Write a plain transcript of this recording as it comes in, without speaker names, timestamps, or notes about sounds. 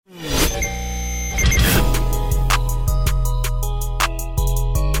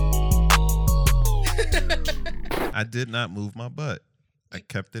I did not move my butt. I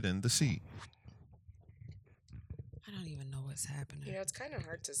kept it in the seat. I don't even know what's happening. You know, it's kind of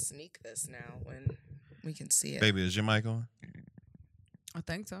hard to sneak this now when we can see it. Baby, is your mic on? I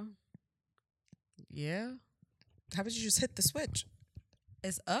think so. Yeah. How about you just hit the switch?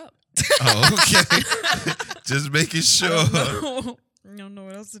 It's up. Oh, okay. Just making sure. I don't know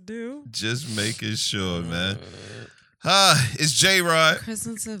what else to do. Just making sure, man. It's J-Rod.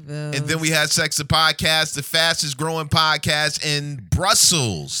 Kristen Seville. And then we had Sex the Podcast, the fastest growing podcast in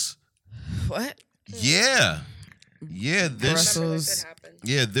Brussels. What? Yeah. Yeah, Brussels.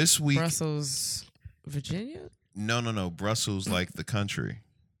 this week. Brussels, Virginia? No. Brussels, like the country.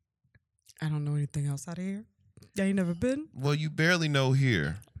 I don't know anything else out of here. You ain't never been? Well, you barely know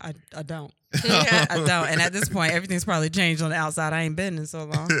here. I don't. I don't. And at this point, everything's probably changed on the outside. I ain't been in so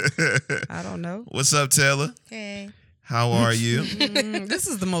long. I don't know. What's up, Taylor? Hey. How are you? This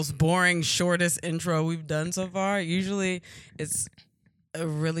is the most boring, shortest intro we've done so far. Usually it's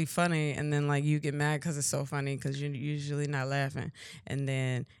really funny, and then like you get mad because it's so funny because you're usually not laughing, and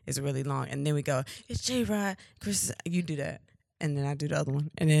then it's really long, and then we go, it's J-Rod, Chris, you do that. And then I do the other one.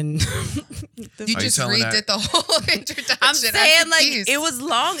 And then you just redid the whole introduction. I'm saying like it was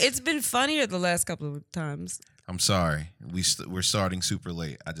long. It's been funnier the last couple of times. I'm sorry. We're starting super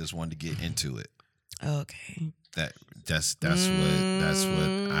late. I just wanted to get into it. Okay. That's what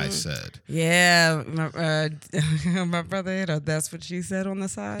I said. Yeah, my brother hit her. That's what she said on the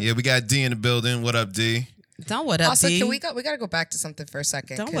side. Yeah, we got D in the building. What up, D? Don't what up, also, D? Also, we got to go back to something for a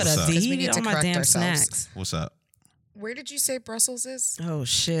second. Don't what up, D? We need to correct ourselves. Snacks. What's up? Where did you say Brussels is? Oh,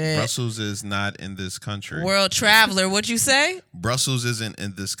 shit. Brussels is not in this country. World traveler, what'd you say? Brussels isn't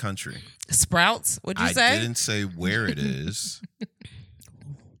in this country. Sprouts, what'd you say? I didn't say where it is.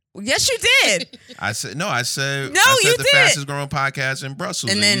 Yes, you did. I said the did. fastest growing podcast in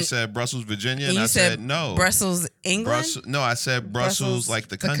Brussels. And then you said Brussels, Virginia, and I said no. Brussels, England? No, I said Brussels like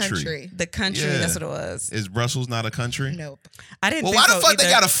the country. The country, yeah. That's what it was. Is Brussels not a country? Nope. I didn't Well, think why the fuck either. they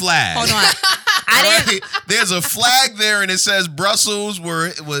got a flag? Hold on. I didn't. There's a flag there and it says Brussels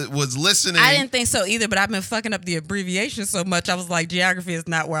was listening. I didn't think so either, but I've been fucking up the abbreviation so much. I was like, geography is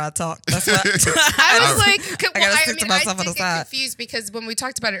not where I talk. That's what I was like, I gotta stick to myself on the side. Confused because when we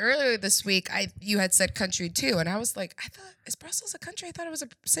talked about it earlier this week, you had said country too, and I was like, I thought, is Brussels a country? I thought it was a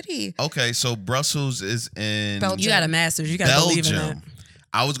city. Okay, so Brussels is in Belgium. You got a master's. You got to believe in that.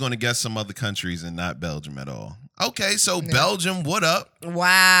 I was going to guess some other countries and not Belgium at all. Okay, so Belgium, what up?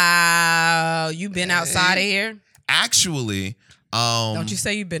 Wow, you been outside of here? Actually, don't you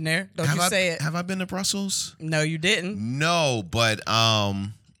say you've been there? Don't you say it? Have I been to Brussels? No, you didn't. No, but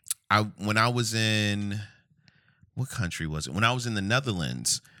when I was in, what country was it? When I was in the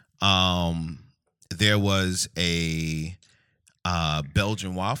Netherlands, there was a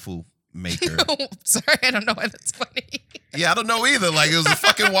Belgian waffle maker. Sorry, I don't know why that's funny. Yeah, I don't know either. Like, it was a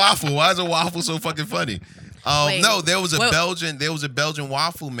fucking waffle. Why is a waffle so fucking funny? No, there was a Belgian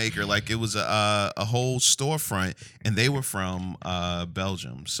waffle maker. Like, it was a whole storefront, and they were from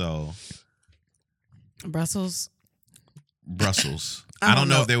Belgium. So Brussels. I don't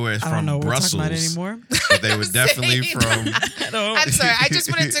know if they were from Brussels about anymore. But they were definitely from. I'm sorry. I just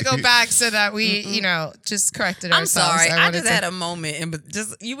wanted to go back so that we, just corrected ourselves. I'm sorry. I just had a moment, and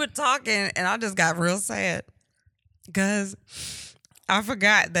just you were talking, and I just got real sad because I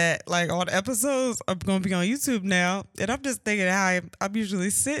forgot that like all the episodes are going to be on YouTube now, and I'm just thinking how I'm usually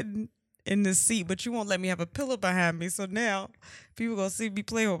sitting in this seat, but you won't let me have a pillow behind me. So now people gonna see me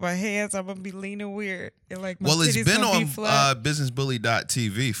playing with my hands. I'm gonna be leaning weird. And like my It's been on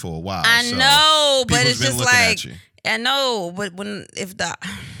businessbully.tv for a while. I know, but it's been just looking like at you. I know, but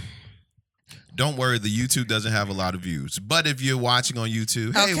don't worry, the YouTube doesn't have a lot of views. But if you're watching on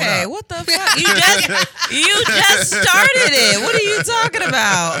YouTube, hey, okay, what the fuck? You just started it. What are you talking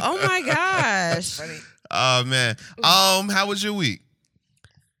about? Oh my gosh. Oh man. How was your week?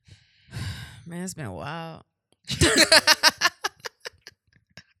 Man, it's been wild.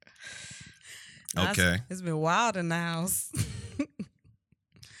 Okay. It's been wild in the house.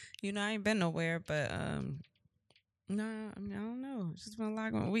 I ain't been nowhere, but no, I don't know. It's just been a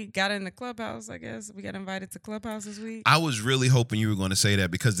lot going on. We got in the Clubhouse, I guess. We got invited to Clubhouse this week. I was really hoping you were going to say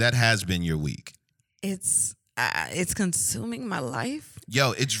that because that has been your week. It's consuming my life.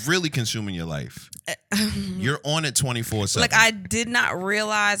 Yo, it's really consuming your life. You're on it 24/7. Like, I did not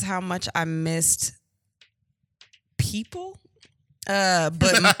realize how much I missed people,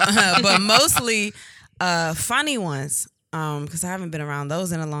 but mostly funny ones. Because I haven't been around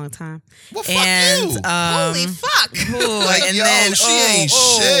those in a long time. Well, fuck you. Holy fuck. Like, and yo, then, she ain't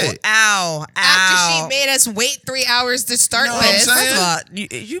shit. Ow. Ow. After she made us wait 3 hours to start No, I'm this. saying- First of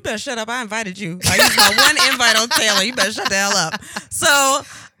all, you better shut up. I invited you. I used my one invite on Taylor. You better shut the hell up. So,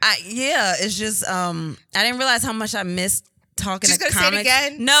 it's just I didn't realize how much I missed talking Just to gonna say it comics.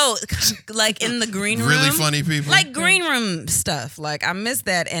 again? No, like in the green room. Really funny people. Like green room stuff. Like I missed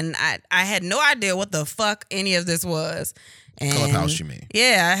that, and I had no idea what the fuck any of this was. And Clubhouse, you mean?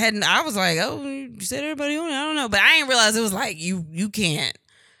 Yeah, I hadn't. I was like, oh, you said everybody on it. I don't know, but I didn't realize it was like you can't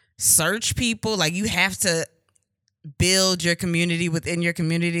search people. Like you have to build your community within your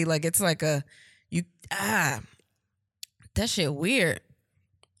community. Like it's like that shit weird.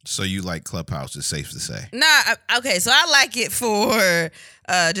 So you like Clubhouse, it's safe to say. Nah, okay, so I like it for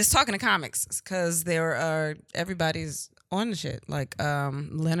just talking to comics because there are everybody's on the shit. Like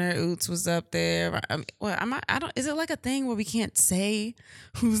Leonard Oots was up there. Is it like a thing where we can't say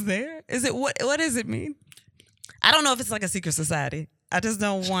who's there? Is it what does it mean? I don't know if it's like a secret society. I just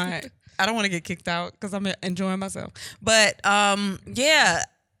don't want to get kicked out because I'm enjoying myself. But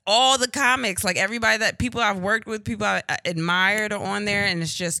all the comics, like everybody that people I've worked with, people I admired are on there, and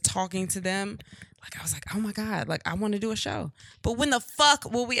it's just talking to them. Like I was like, oh my God, like I want to do a show. But when the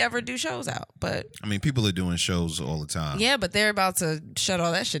fuck will we ever do shows out? But I mean, people are doing shows all the time. yeah, but they're about to shut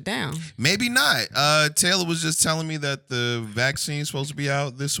all that shit down. Maybe not. Taylor was just telling me that the vaccine's supposed to be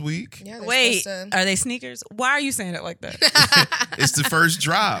out this week. Yeah, they're Wait, supposed to- are they sneakers? Why are you saying it like that? It's the first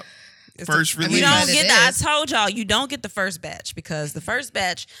drop. First release. You don't But it get that. I is. told y'all you don't get the first batch because the first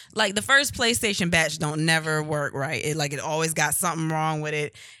batch, like the first PlayStation batch, don't never work right. It always got something wrong with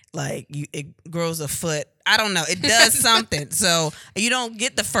it. Like it grows a foot. I don't know. It does something. So you don't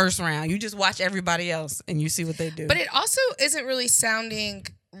get the first round. You just watch everybody else and you see what they do. But it also isn't really sounding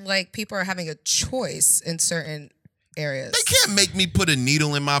like people are having a choice in certain areas. They can't make me put a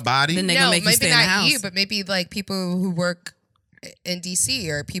needle in my body. Then they gonna make you maybe stay in the not house. you, but maybe like people who work in DC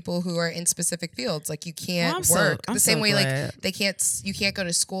or people who are in specific fields. Like you can't work I'm the same so way. glad. Like you can't go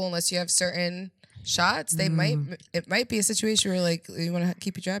to school unless you have certain shots. It might be a situation where like you want to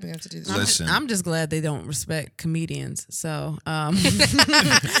keep your job, you have to do this. Listen. I'm just glad they don't respect comedians. So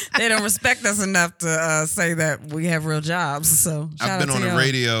they don't respect us enough to say that we have real jobs. So I've been on the y'all.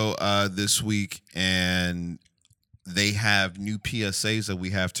 radio this week, and they have new PSAs that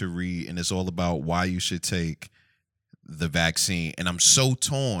we have to read, and it's all about why you should take the vaccine. And I'm so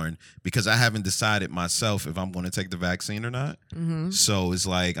torn because I haven't decided myself if I'm going to take the vaccine or not. Mm-hmm. So it's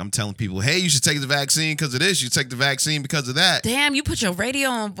like I'm telling people, hey, you should take the vaccine because of this. You take the vaccine because of that. Damn, you put your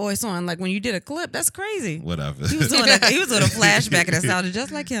radio voice on like when you did a clip. That's crazy. Whatever. He was doing a flashback and it sounded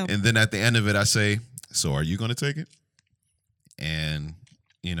just like him. And then at the end of it, I say, so are you going to take it? And,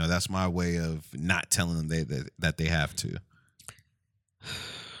 that's my way of not telling them that they have to.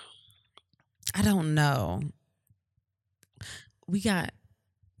 I don't know. We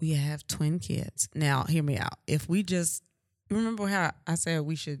have twin kids. Now, hear me out. If we just remember how I said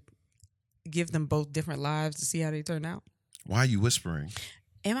we should give them both different lives to see how they turn out. Why are you whispering?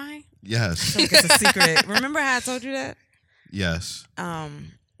 Am I? Yes. Like it's a secret. Remember how I told you that? Yes.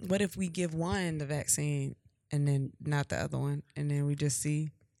 What if we give one the vaccine and then not the other one, and then we just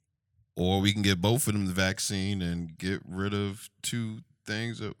see? Or we can get both of them the vaccine and get rid of two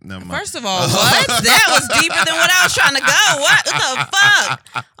things. Never mind. First of all, what? That was deeper than what I was trying to go. What the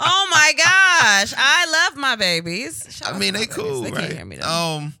fuck? Oh my gosh. I love my babies. Shout I out mean, to they my cool, babies. They right? can't hear me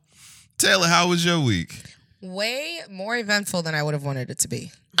though. Taylor, how was your week? Way more eventful than I would have wanted it to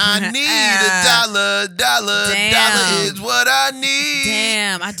be. I need $1. Damn. Dollar is what I need.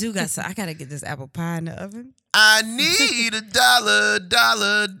 Damn, I gotta get this apple pie in the oven. I need $1.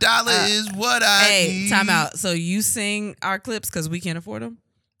 Dollar is what I need. Hey, time out. So you sing our clips because we can't afford them?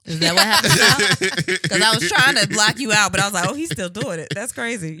 Is that what happened now? Because I was trying to block you out, but I was like, oh, he's still doing it. That's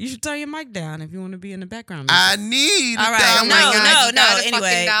crazy. You should turn your mic down if you want to be in the background. I need All right. $1. Oh my God, you got a Anyway,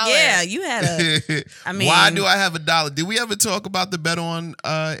 fucking dollar. yeah, you had a. I mean, why do I have $1? Did we ever talk about the bet on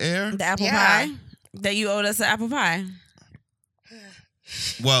air? the apple Yeah. pie that you owed us an apple pie?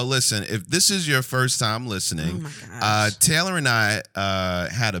 Well, listen, if this is your first time Oh listening, my gosh. Taylor and I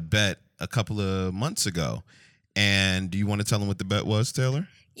had a bet a couple of months ago. And do you want to tell them what the bet was, Taylor?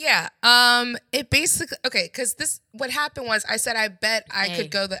 Yeah. It basically because what happened was I said I bet I Hey.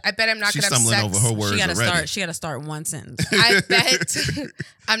 could go. I bet I'm not She's gonna have stumbling sex. over her words already. She gotta start one sentence. I bet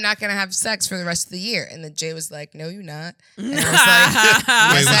I'm not gonna have sex for the rest of the year. And then Jay was like, "No, you're not." And I was like,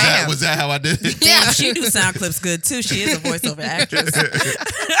 Wait, "Yes, I am." was that how I did it? Damn, she do sound clips good too. She is a voiceover actress.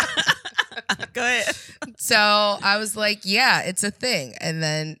 Go ahead. So I was like, "Yeah, it's a thing." And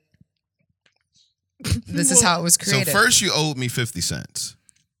then this is how it was So created. first you owed me 50 cents.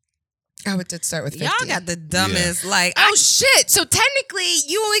 Oh, it did start with 50. Y'all got the dumbest, like, Oh, shit. So technically,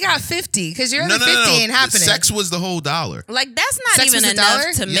 you only got 50 because your No, other no, 50 no. ain't happening. Sex was the whole dollar. like that's not Sex even was enough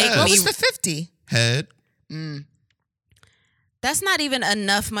 $1? to make Yeah. What me. was the 50? Head. That's not even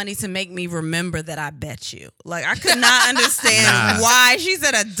enough money to make me remember that I bet you. Like, I could not understand Nah. why she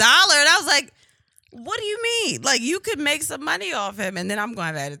said $1. And I was like, what do you mean? Like, you could make some money off him. And then I'm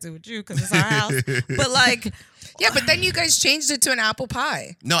going to have attitude with you because it's our house. But, like, Yeah, but then you guys changed it to an apple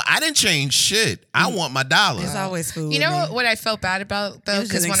pie. No, I didn't change shit. I want my dollar. it's always food. You with know me. what I felt bad about, though? It was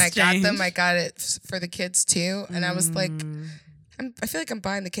Because an when I got exchange. them, I got it for the kids, too. And I was like, I feel like I'm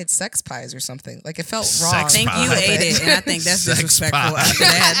buying the kids sex pies or something. Like, it felt wrong. Sex I think you pie. ate it. And I think that's Sex disrespectful pie. after they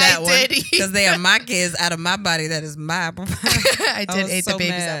had that I one. did eat Because they are my kids out of my body. That is my apple pie. I did was eat the so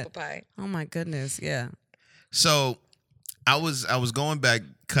baby's mad. apple pie. Oh, my goodness. Yeah. So I was going back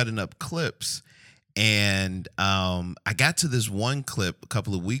cutting up clips, and I got to this one clip a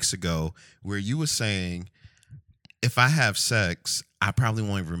couple of weeks ago where you were saying, if I have sex, I probably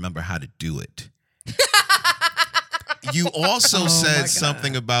won't even remember how to do it. You also Oh my said God.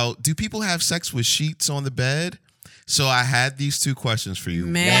 something about, do people have sex with sheets on the bed? So I had these two questions for you.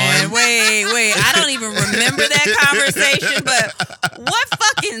 Man, One, wait. I don't even remember that conversation, but what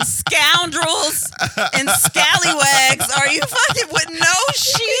fucking scoundrels and scallywags are you fucking with no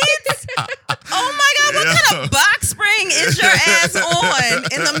sheets? Oh my God, what kind of box spring is your ass on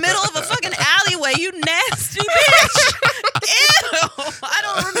in the middle of a fucking alleyway, you nasty bitch? Ew, I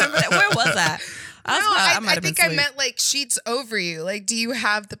don't remember that. Where was I? I think I meant like sheets over you. Like, do you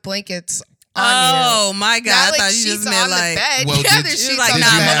have the blankets on Oh my God, you? Not I like thought you sheets just meant on like. the bed. Well, yeah, did- there's She sheets was like, on Did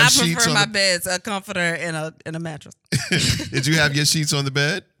nah, you the but bed. I have sheets prefer on my the- beds, a comforter and a mattress. Did you have your sheets on the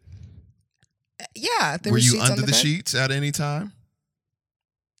bed? Yeah, there Were was you sheets under on the the bed. sheets at any time?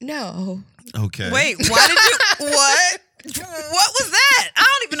 No. Okay. Wait, why did you? What? What was that? I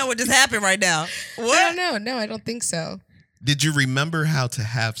don't even know what just happened right now. I What? don't know. No, I don't think so. Did you remember how to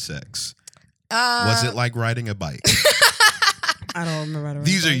have sex? Was it like riding a bike? I don't remember.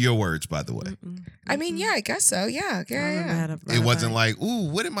 These are your words, by the way. I mean, yeah, I guess so. Yeah, yeah. It wasn't like, ooh,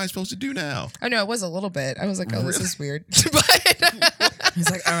 what am I supposed to do now? Oh no, it was a little bit. I was like, oh, this Really? is weird. But He's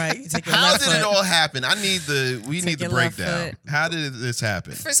like, all right, you take your How left did it foot. all happen? We need the your left breakdown. foot. How did this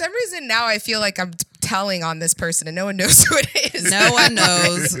happen? for some reason now I feel like I'm telling on this person and no one knows who it is. No one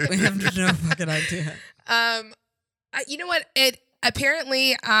knows. We have no fucking idea. You know what? It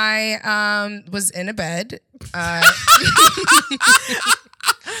apparently I was in a bed.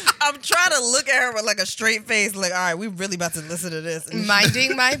 I'm trying to look at her with like a straight face, like, all right, we really about to listen to this. And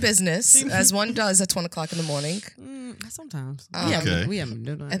minding my business as one does at 1 o'clock in the morning. sometimes. Okay. We haven't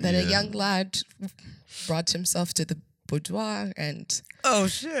done that. And then a Yeah. young lad brought himself to the boudoir and Oh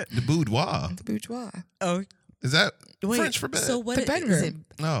shit. The boudoir. the boudoir. Oh Is that wait. French for bed? So what The is bedroom. it?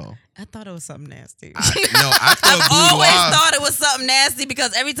 No. I thought it was something nasty. I thought Always boudoir. thought it was something nasty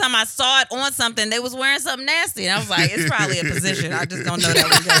because every time I saw it on something, they was wearing something nasty, and I was like, it's probably a position. I just don't know that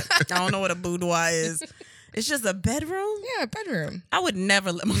one yet. I don't know what a boudoir is. It's just a bedroom. Yeah, bedroom. I would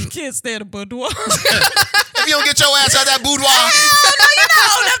never let my kids stay at a boudoir. If you don't get your ass out that boudoir. Oh, no, you're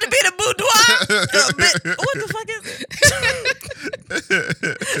not old enough to be in a boudoir. What the fuck is it?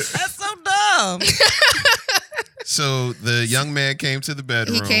 That's so dumb. So the young man came to the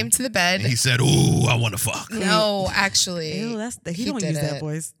bedroom. He came to the bed. and he said, ooh, I want to fuck. No, actually. Ew, he he don't did use that it.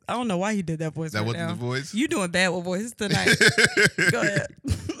 voice. I don't know why he did that voice. That right wasn't now. the voice? You doing bad with voices tonight. Go ahead.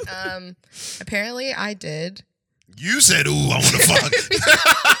 Apparently I did. You said, ooh, I want to fuck.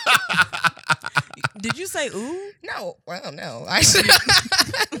 Did you say ooh? No, well, no. I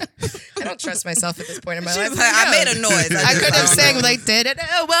don't trust myself at this point in my She life. was like, I No. made a noise. I could have don't sang know. like,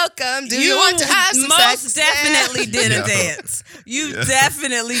 welcome. Do you want to have some most sex? definitely did a Yeah. dance. You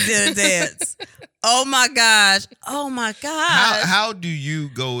definitely did a dance. Oh my gosh. Oh my gosh. How do you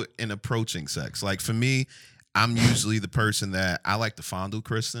go in approaching sex? Like for me, I'm usually the person that I like to fondle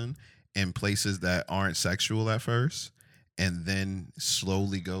Kristen in places that aren't sexual at first, and then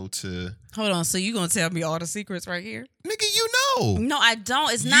slowly go to Hold on. So you gonna tell me all the secrets right here? nigga. You know, No, I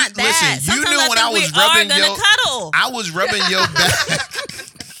don't. It's not that. listen, you Sometimes knew I when think I was we are rubbing gonna your- cuddle. I was rubbing your back.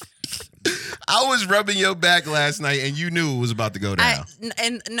 I was rubbing your back last night, and you knew it was about to go down.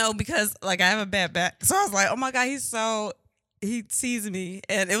 No, because like I have a bad back, so I was like, oh my god, he sees me,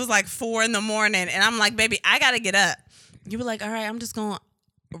 and it was like 4 a.m, and I'm like, baby, I gotta get up. You were like, all right, I'm just gonna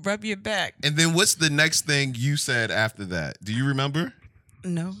rub your back. And then what's the next thing you said after that? Do you remember?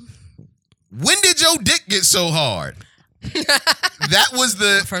 No, When did your dick get so hard? That was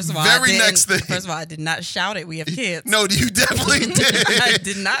the first of all, very I next thing. First of all, I did not shout it. We have kids. No, you definitely did. I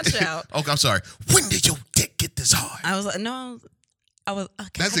did not shout. Okay, I'm sorry. When did your dick get this hard? I was like, no, I was. Okay,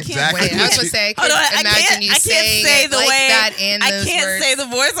 That's I can't- exactly Wait, I was what gonna you- say, I Hold on, could imagine you saying say it the like way that and I those can't words. say the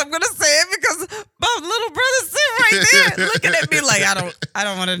voice I'm gonna say it because my little brother's sitting right there looking at me like I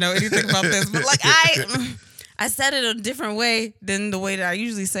don't want to know anything about this. But like I said it a different way than the way that I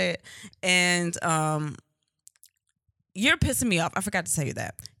usually say it, and you're pissing me off. I forgot to tell you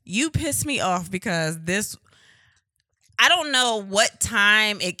that. You piss me off because this. I don't know what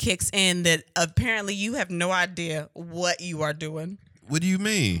time it kicks in that apparently you have no idea what you are doing. What do you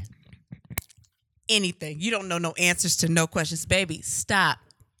mean? Anything. You don't know no answers to no questions. Baby, stop.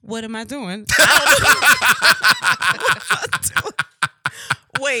 What am I doing?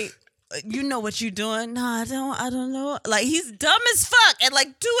 Wait, you know what you doing? No, I don't know. Like, he's dumb as fuck at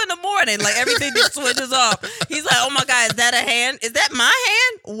like 2 a.m. Like, everything just switches off. He's like, oh my God, is that a hand? Is that my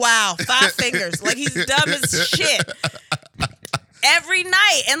hand? Wow, 5 fingers. Like, he's dumb as shit. Every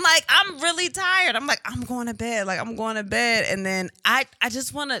night. And like, I'm really tired. I'm like, I'm going to bed. And then I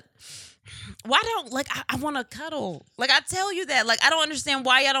just want to, why don't, like, I want to cuddle. Like, I tell you that. Like, I don't understand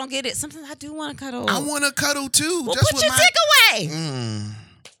why y'all don't get it. Sometimes I do want to cuddle. I want to cuddle too. Well, just put with your dick away.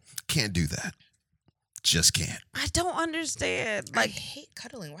 Can't do that. Just can't. I don't understand. I Like, hate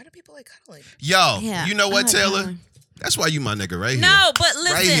cuddling. Why do people like cuddling? Yo, Yeah, you know what, I like Taylor? cuddling. That's why you my nigga right here. no, but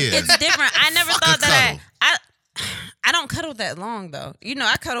listen, Right here. it's different. I never Fuck a thought that cuddle. I don't cuddle that long though. You know,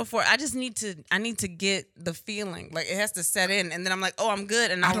 I cuddle for. I just need to get the feeling. Like, it has to set in, and then I'm like, oh, I'm good,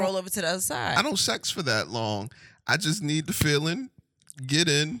 and I'll roll over to the other side. I don't sex for that long. I just need the feeling. Get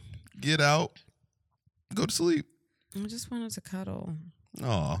in, get out, go to sleep. I just wanted to cuddle.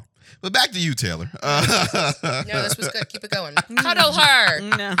 Aw. But back to you, Taylor. No, this was good. Keep it going. Cuddle her.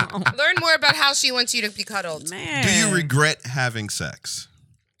 No, Learn more about how she wants you to be cuddled. man. Do you regret having sex?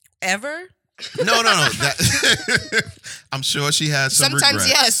 ever? No. That, I'm sure she has some Sometimes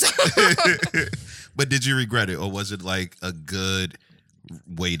regrets. yes. But did you regret it, or was it like a good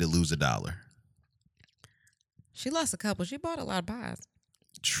way to lose $1? She lost a couple. She bought a lot of pies.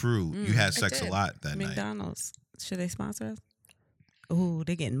 True. You had I sex a did. lot that night. McDonald's. Should they sponsor us? Ooh,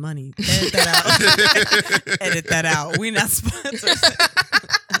 they getting money. Edit that out. Edit that out. We not sponsors.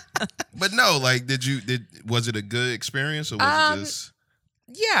 But no, like, was it a good experience, or was it just?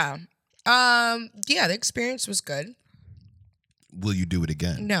 Yeah. Yeah, the experience was good. Will you do it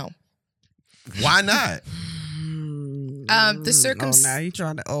again? No. Why not? The circumstance. now you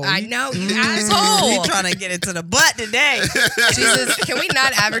trying to. Oh, I know, you asshole. You trying to get it to the butt today? Jesus, can we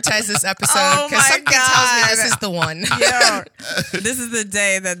not advertise this episode? Oh Because my something tells me God. this is the one. Yo, this is the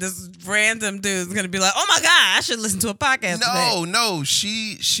day that this random dude is gonna be like, "Oh my God, I should listen to a podcast." today. No.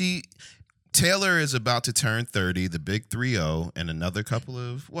 She Taylor is about to turn 30, the big 3-0, and another couple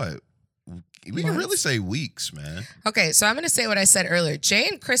of what? We can really say weeks, man. Okay, so I'm going to say what I said earlier. Jay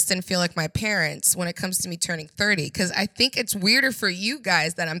and Kristen feel like my parents when it comes to me turning 30 because I think it's weirder for you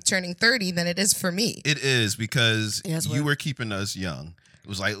guys that I'm turning 30 than it is for me. It is because Yeah, it's you weird. were keeping us young. It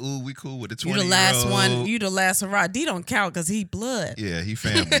was like, ooh, we cool with the 20 You the last one. You the last hurrah. D don't count because he blood. Yeah, he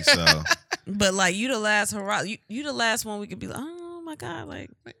family, so But like you the last hurrah. You the last one we could be like, oh my God, like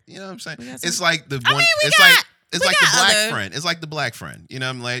you know what I'm saying? We got It's some- like the one. I mean, we it's got- like it's we like the got black other- friend. It's like the black friend. You know,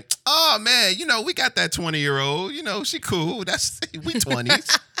 I'm like, oh man, you know, we got that 20-year-old. You know, she cool. That's we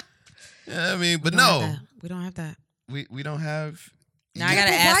 20s. You know what I mean? But no, we don't have that. we don't have. Now I Yeah,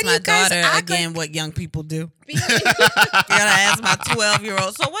 gotta but why ask do my you guys daughter act again like- what young people do. I gotta ask my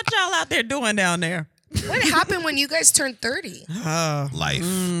 12-year-old. So what y'all out there doing down there? What happened when you guys turned 30? Life.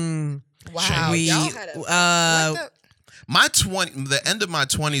 Wow. We y'all had a, The end of my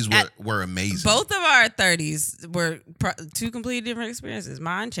 20s were amazing. both of our 30s were two completely different experiences.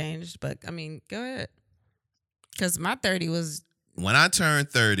 Mine changed, but I mean, go ahead. Because my 30 was When I turned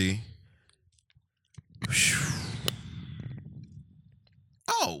 30.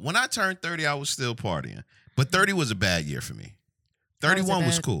 When I turned 30, I was still partying. But 30 was a bad year for me. 31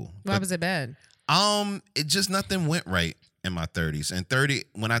 was cool. Why was it bad? It just nothing went right in my 30s. And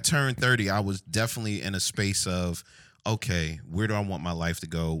when I turned 30, I was definitely in a space of, okay, where do I want my life to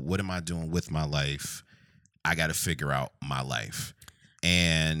go? What am I doing with my life? I got to figure out my life.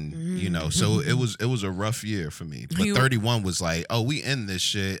 And, you know, so it was a rough year for me. But 31 was like, oh, we in this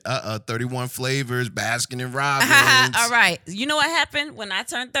shit. 31 flavors, Baskin and Robbins. All right. You know what happened when I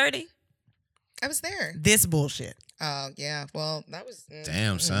turned 30? I was there. This bullshit. Oh, yeah. Well, that was...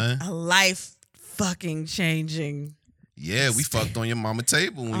 Damn, son. A life fucking changing. Yeah, we fucked on your mama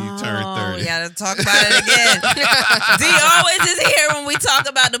table when you turned 30. We gotta talk about it again. D always is here when we talk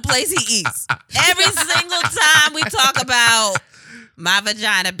about the place he eats. Every single time we talk about my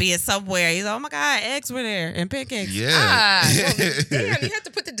vagina being somewhere. He's like, oh my God, eggs were there and pancakes. Yeah. Well, damn, you have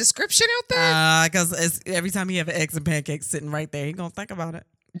to put the description out there? Because every time he have eggs and pancakes sitting right there, he gonna think about it.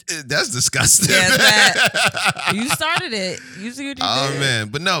 That's disgusting. Yeah, that. You started it. You see what you Oh did. man,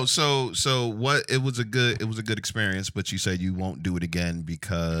 but no. So what? It was a good experience. But you said you won't do it again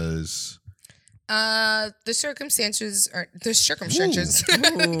because The circumstances. Because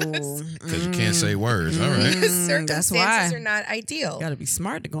you can't say words. All right. the circumstances that's why. are not ideal. Gotta be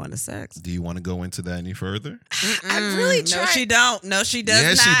smart to go into sex. Do you want to go into that any further? I'm really trying. No, she don't. No, she does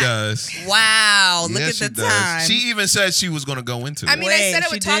Yes, not. she does. Wow, look Yes, at she the does. time. She even said she was going to go into it. I mean, I Wait, said I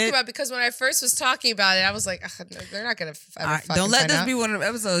she would talk did? about it because when I first was talking about it, I was like, "Ugh, no, they're not gonna ever All right, fucking don't let find this out." be one of the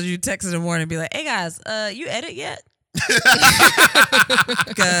episodes you text in the morning and be like, hey guys, you edit yet?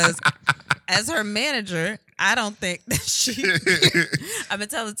 Because as her manager, I don't think that she I've been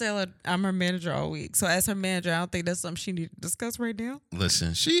telling Taylor I'm her manager all week. So as her manager, I don't think that's something she needs to discuss right now.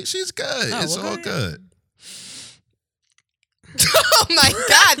 Listen, she's good. Oh, It's well, all go good. Oh my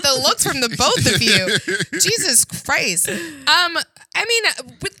God, the looks from the both of you. Jesus Christ. I mean,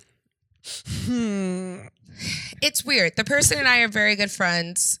 it's weird. The person and I are very good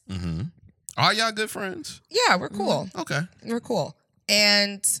friends. Mm-hmm. Are y'all good friends? Yeah, we're cool. Okay. We're cool.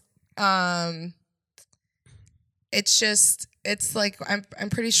 And it's like I'm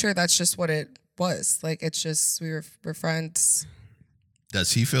pretty sure that's just what it was. Like it's just we're friends.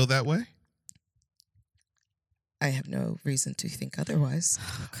 Does he feel that way? I have no reason to think otherwise.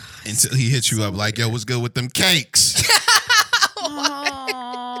 Until he hits you up like, yo, what's good with them cakes?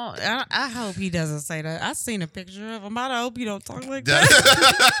 Oh, I hope he doesn't say that. I seen a picture of him. I hope you don't talk like that.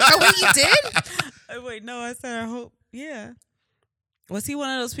 Oh wait, you did? Wait, no, I said I hope. Yeah. Was he one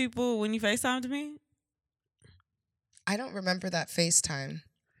of those people when you FaceTimed me? I don't remember that FaceTime.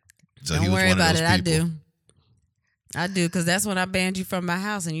 So he Don't was worry one of about those it. people. I do, because that's when I banned you from my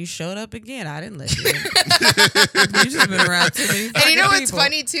house and you showed up again. I didn't let you in. You just been around too many And you know fucking what's people.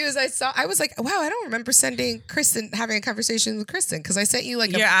 funny too is I was like, wow, I don't remember having a conversation with Kristen because I sent you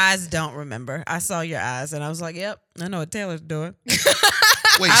like Your eyes don't remember. I saw your eyes and I was like, yep, I know what Taylor's doing.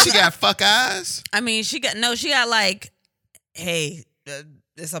 Wait, she got fuck eyes? I mean, she got like, hey,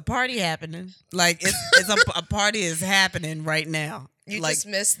 it's a party happening. Like it's a party is happening right now. you like just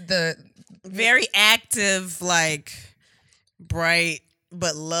missed the very active, like bright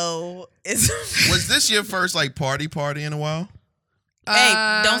but low. Was this your first like party in a while?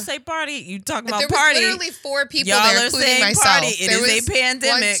 Hey, don't say party. You talking about there was party. literally 4 people Y'all there, are including saying myself. party. It There is was a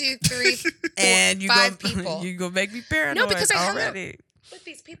pandemic. 1, 2, 3, 4, and you 5 go, people. you go make me paranoid. No, because I hung out already. with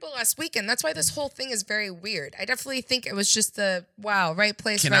these people last weekend. That's why this whole thing is very weird. I definitely think it was just the right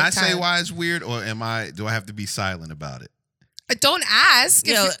place, Can right I time. say why it's weird, or do I have to be silent about it? Don't ask.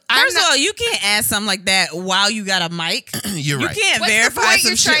 Yo, first of all, you can't ask something like that while you got a mic. You're You right. can't What's the verify point some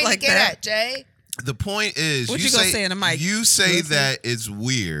you're shit trying like to get that. at, Jay? The point is, What you gonna say in the mic? You say Listen. that it's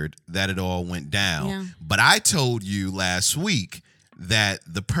weird that it all went down, Yeah. but I told you last week that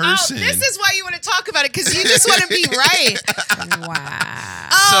the person. Oh, this is why you want to talk about it because you just want to be right. Wow.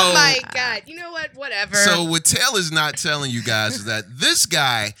 Oh So- my God. You know what? Whatever. So what Taylor's not telling you guys is that this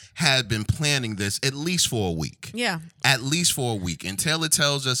guy had been planning this at least for a week. Yeah. At least for a week. And Taylor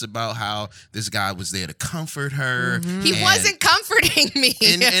tells us about how this guy was there to comfort her. he and wasn't comforting me.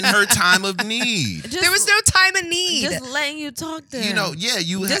 in her time of need. Just, There was no time of need. just letting you talk to him. You know, yeah, just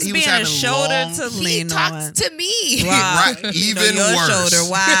he was being having a shoulder long, to he lean talks on. to me. Wow. Right, He leaned on even your worse.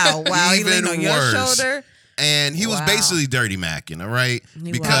 shoulder. Wow. Wow. He leaned Even on your worse. shoulder. and he was Wow. basically dirty macking, all right?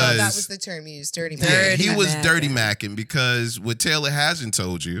 He Because Oh, that was the term you used, dirty yeah, man. Dirty he was macking. dirty macking because what Taylor hasn't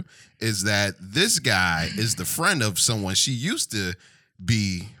told you is that this guy is the friend of someone she used to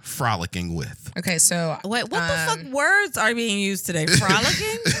be frolicking with. Okay, so Wait, what the fuck words are being used today?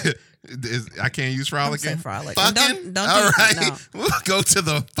 Frolicking? I can't use Don't say frolicking. frolic. Fucking. Don't All do- right, no. we'll go to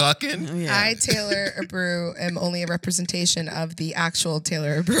the fucking. Yeah. I, Taylor Abreu, am only a representation of the actual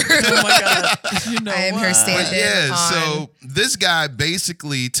Taylor Abreu. Oh my god! You know I am her what? stand- But yeah, on- so this guy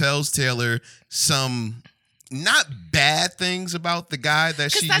basically tells Taylor some not bad things about the guy that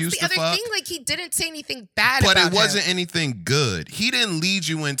Because she that's used the to other fuck. thing. Like, he didn't say anything bad But about it wasn't him. anything good. He didn't lead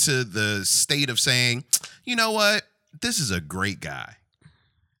you into the state of saying, you know what, this is a great guy.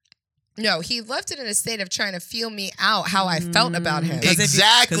 No, he left it in a state of trying to feel me out how I felt about him. Because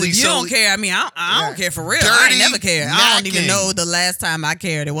Exactly. If you So- don't care. I mean, I don't care for real. I Dirty ain't never cared. I don't even macking. know the last time I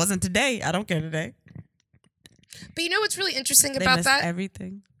cared. It wasn't today. I don't care today. But you know what's really interesting They about missed that?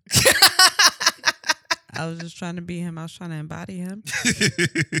 everything. I was just trying to be him. I was trying to embody him.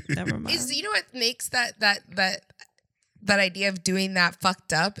 Never mind. Is you know what makes that that idea of doing that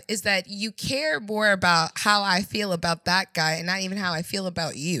fucked up is that you care more about how I feel about that guy and not even how I feel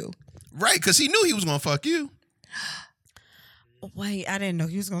about you. Right, because he knew he was gonna fuck you. Wait, I didn't know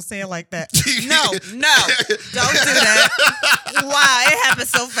he was gonna say it like that. No, don't do that. Wow, it happened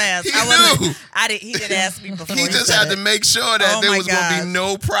so fast. He knew. He did ask me before. He just said had to it. make sure that Oh there my was gonna God. be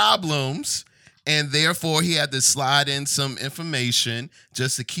no problems. And therefore, he had to slide in some information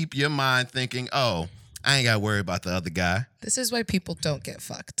just to keep your mind thinking, oh, I ain't got to worry about the other guy. This is why people don't get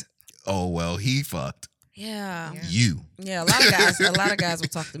fucked. Oh, well, he fucked Yeah. you Yeah, a lot of guys will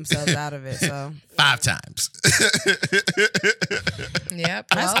talk themselves out of it. So 5 times. Yep.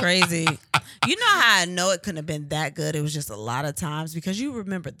 that's well, crazy. You know how I know it couldn't have been that good? It was just a lot of times because you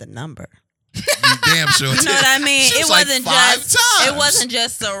remembered the number. You damn sure You know what I mean? She It was like wasn't 5 just times. it wasn't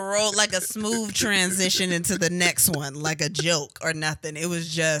just a roll like a smooth transition into the next one, like a joke or nothing. It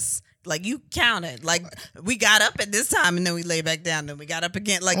was just like you counted. Like we got up at this time and then we lay back down, then we got up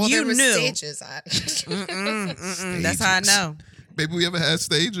again. Like well, you there was knew. stages. That's how I know. Baby, we ever had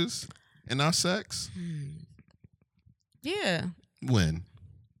stages in our sex? Yeah. When?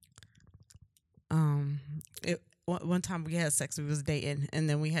 One time we had sex, we was dating, and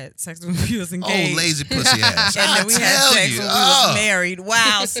then we had sex when we was engaged. Oh, lazy pussy ass. And then we had sex when we was married. married.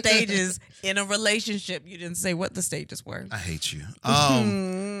 Wow, stages in a relationship. You didn't say what the stages were. I hate you.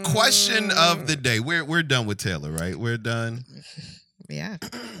 Question of the day. We're done with Taylor, right? We're done. Yeah.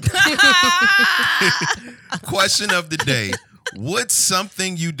 Question of the day. What's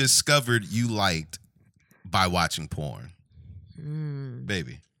something you discovered you liked by watching porn?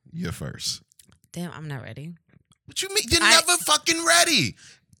 Baby, you're first. Damn, I'm not ready. What you mean? You're never fucking ready.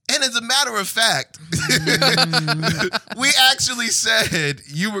 And as a matter of fact, we actually said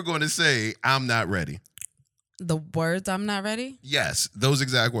you were going to say, I'm not ready. The words I'm not ready? Yes, those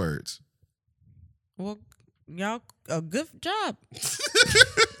exact words. Well, y'all, a good job.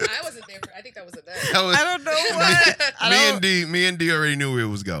 I wasn't there. I think that was a bad. That was- I don't know what. me and D already knew where it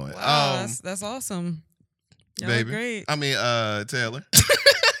was going. Wow, that's awesome. Y'all are Baby. great. I mean, Taylor.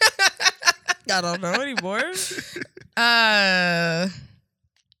 I don't know anymore. I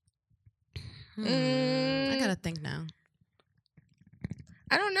I gotta think now.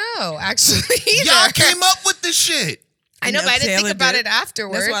 don't know, actually. Y'all came up with the shit. I know, No, but I didn't Taylor think about did. it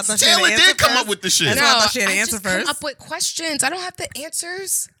afterwards. That's why I thought she had Taylor an answer did come first. up with the shit. That's why I thought she had an answer just first. come up with questions. I don't have the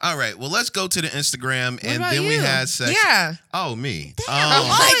answers. All right, well, let's go to the Instagram, and about then we you? had sex. Yeah. Oh, me. Oh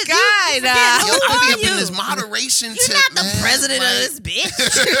my God. Yo, Who I are be up in you? this moderation You're tip, not the man. president Like- of this bitch.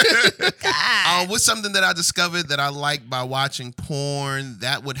 God. What's something that I discovered that I like by watching porn?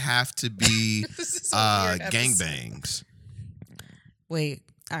 That would have to be This is a weird episode. gangbangs. Wait.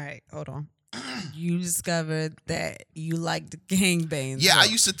 All right. Hold on. You discovered that you liked gangbangs. Yeah, I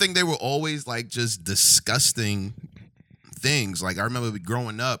used to think they were always like just disgusting things. Like I remember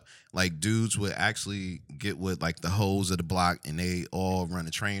growing up, like dudes would actually get with like the hoes of the block and they all run a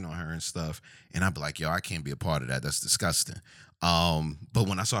train on her and stuff. And I'd be like, yo, I can't be a part of that. That's disgusting. But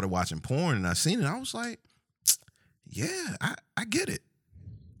when I started watching porn and I seen it, I was like, yeah, I get it.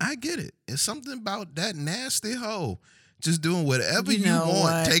 I get it. It's something about that nasty hoe just doing whatever you know want,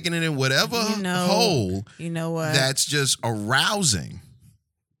 what? taking it in whatever You know- hole You know what? that's just arousing.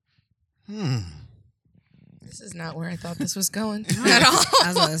 This is not where I thought this was going at all. I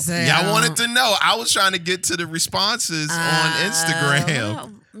was gonna say. Y'all wanted to know. I was trying to get to the responses on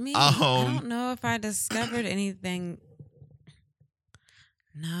Instagram. Well, I Um, don't know if I discovered anything.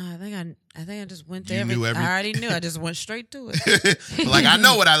 No, I think I just went You there. knew I already knew. I just went straight to it. Like, I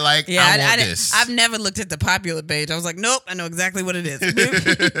know what I like. Yeah, I want didn't- this. I've never looked at the popular page. I was like, nope, I know exactly what it is.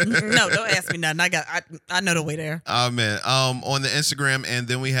 No, don't ask me nothing. I know the way there. Oh man. On the Instagram, and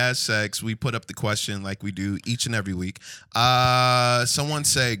then we had sex. We put up the question like we do each and every week. Someone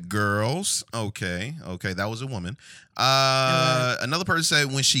said girls. Okay, that was a woman. Another person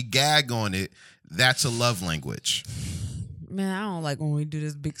said when she gag on it, that's a love language. Man, I don't like when we do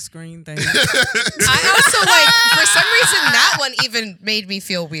this big screen thing. I also like, for some reason, that one even made me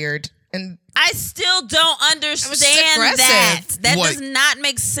feel weird. And I still don't understand aggressive. that. That What? does not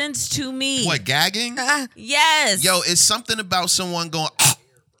make sense to me. What, gagging? Yes. Yo, it's something about someone going,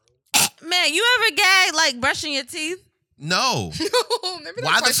 Man, you ever gag like brushing your teeth? no. remember that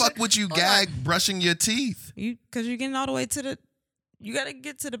Why the question? fuck would you Hold gag on. brushing your teeth? Because you're getting all the way to the. You got to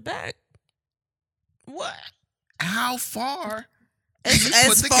get to the back. What? How far? As, You as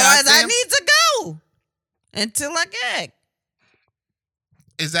put the far as I goddamn- need to go until I gag.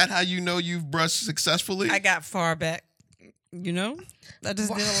 Is that how you know you've brushed successfully? I got far back. You know, I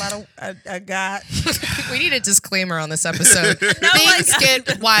just did a lot of. I got. We need a disclaimer on this episode. Things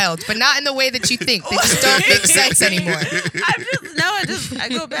get wild, but not in the way that you think. They just don't make sense anymore. I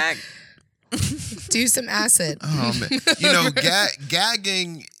go back. Do some acid. Oh man, you know,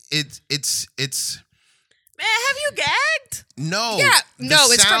 gagging. It's. Man, have you gagged? No. Yeah, no,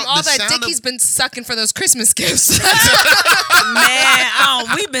 it's from all that sound Dickie's been sucking for those Christmas gifts. Man,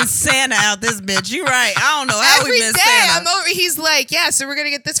 we've been Santa out this bitch. You right. I don't know how Every we've been day Santa. I'm over. He's like, yeah, so we're gonna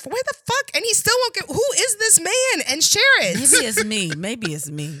get this. Where the fuck? And he still won't get. Who is this man? And share it. Maybe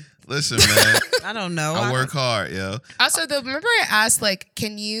it's me. Listen, man. I don't know. I work hard, yo. Also, remember I asked, like,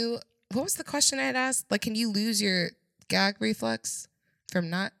 can you? What was the question I had asked? Like, can you lose your gag reflex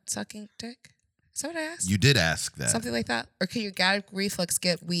from not sucking dick? Is that what I asked? You did ask that. Something like that, or can your gag reflex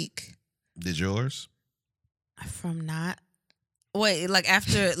get weak? Did yours? From not. Wait, like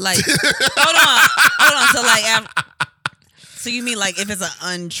after, like, hold on. So like, so you mean like if it's an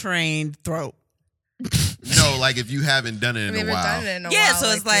untrained throat? No, like if you haven't done it in a while. Done it in a Yeah, while,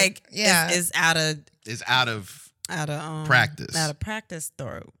 so it's like, yeah, it's out of practice. Out of practice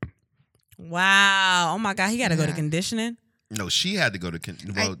throat. Wow. Oh my God, he got to go to conditioning. No, she had to go to. Did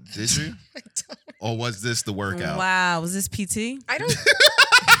you? I don't. Or was this the workout? Wow, was this PT? I don't.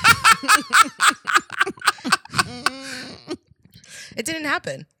 It didn't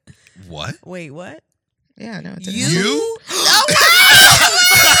happen. What? Wait, what? Yeah, no, it didn't. You? Oh,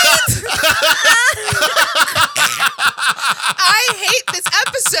 I hate this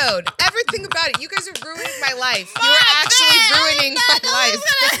episode. Everything about it. You guys are ruining my life. You are actually ruining my life.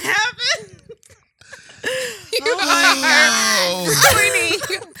 What's gonna happen? You are ruining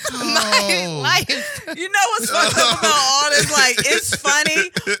my life. You know what's fucked up about all this? Like, it's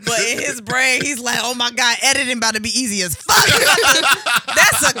funny, but in his brain, he's like, oh my God, editing about to be easy as fuck.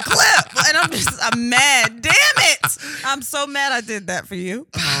 That's a clip. And I'm mad. Damn it. I'm so mad I did that for you.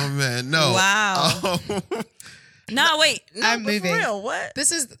 Oh, man. No. Wow. Oh. No, wait. No, I'm but moving. For real, what?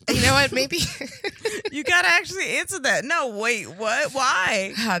 This is, you know what, maybe. You gotta actually answer that. No, wait, what?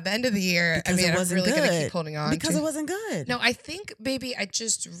 Why? At the end of the year, Because I mean, it I'm wasn't really going to good. keep holding on. Because to. it wasn't good. No, I think, baby, I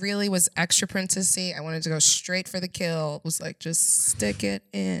just really was extra princessy. I wanted to go straight for the kill. Was like, just stick it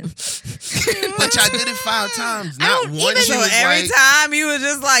in. But y'all did it 5 times. Not don't once. So You was every like, time you was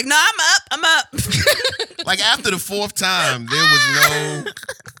just like, no, I'm up. like after the 4th time, there was no.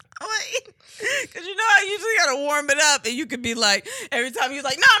 Because you know I usually gotta warm it up, and you could be like, every time you're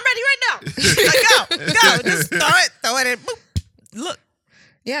like, no, I'm ready right now. Like, go, just throw it in. Boop. Look.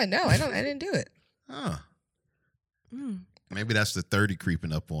 Yeah, no, I didn't do it. Huh. Maybe that's the 30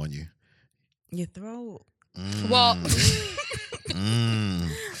 creeping up on you. Your throat. Well,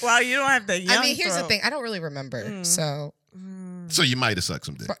 Well, you don't have that young I mean, here's the throat. thing. I don't really remember. So, So you might have sucked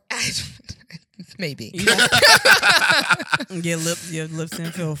some dick. maybe. Your lips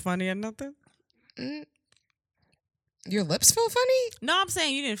didn't feel funny or nothing? Your lips feel funny? No, I'm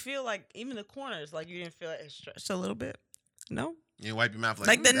saying you didn't feel like, even the corners, like you didn't feel it stretched a little bit? No? You wipe your mouth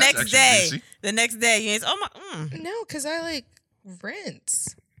Like the that's next extra day. juicy. The next day, you ain't, No, because I like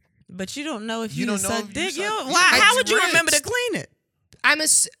rinse. But you don't know if you, You don't know suck if you dick. suck- Yo, yeah, why? it's How would you rinsed. remember to clean it?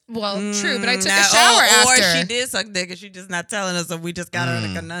 True, but I took a Now, shower or after. she did suck dick and she just not telling us, so we just got her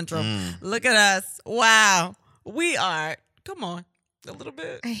in a conundrum. Look at us. Wow. We are. Come on. A little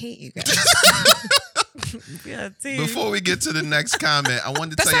bit. I hate you guys. Yeah, teeth. Before we get to the next comment, I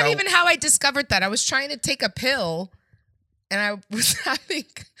wanted to That's tell not y'all. even how I discovered that. I was trying to take a pill, and I was having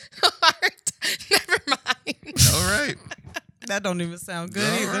a hard time. Never mind. All right. That don't even sound good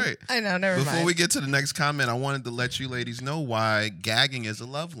All either. right. I know, never Before mind. we get to the next comment, I wanted to let you ladies know why gagging is a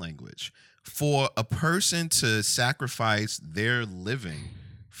love language. For a person to sacrifice their living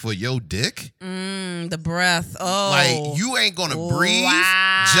for your dick, The breath. Oh. like you ain't gonna breathe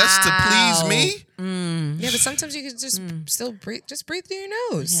just to please me. Yeah, but sometimes you can just still breathe. Just breathe through your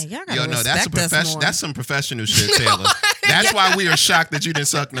nose. Yeah, y'all gotta Yo, no, that's a respect us profession. more. That's some professional shit, Taylor. That's why we are shocked that you didn't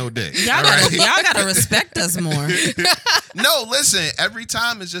suck no dick. Y'all all gotta, right? y'all gotta respect us more. No, listen. Every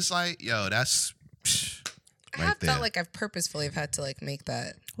time it's just like, yo, that's I right have there. felt like I've purposefully have had to like make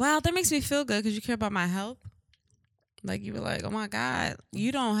that. Wow, that makes me feel good because you care about my health. Like you were like, oh my God,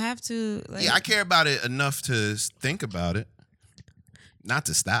 you don't have to. Like, Yeah, I care about it enough to think about it, not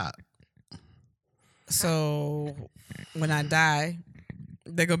to stop. So when I die,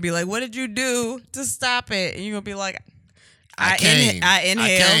 they're gonna be like, "What did you do to stop it?" And you're gonna be like, I came. I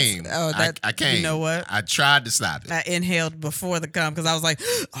inhaled. I came. Oh, that I came. You know what? I tried to stop it. I inhaled before the cum because I was like,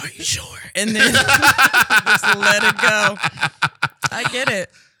 "Are you sure?" And then just let it go. I get it.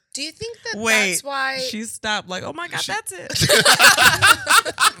 Do you think that Wait, that's why? she stopped. Like, oh my God, that's it.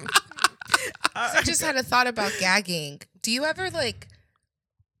 I just had a thought about gagging. Do you ever like?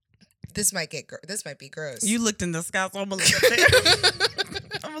 This might be gross. You looked in the sky, so I'm gonna look up there.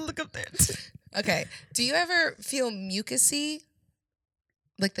 I'm gonna look up there. Okay. Do you ever feel mucusy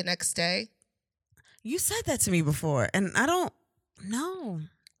like the next day? You said that to me before, and I don't know.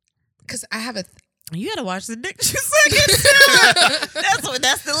 Because I have a. You gotta watch the dicks you sucking.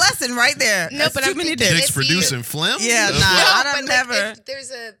 That's the lesson right there. No, That's but too I'm many thinking dicks. Dicks producing phlegm? Yeah, That's nah. what- I but don't like,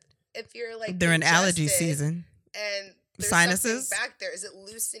 never. if you're like During allergy congested season. and there's Sinuses? something back there, is it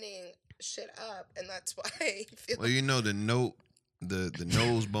loosening shit up? And that's why I feel. Well, you know the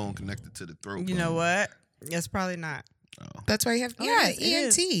nose bone connected to the throat. You know bone. what? It's probably not. That's why you have Oh,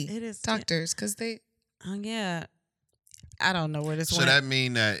 ENT it is. doctors because they. Oh yeah. I don't know where this So went. that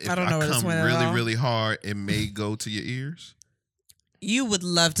mean that if I I, don't know where this come went at really, all. really hard, it may go to your ears? You would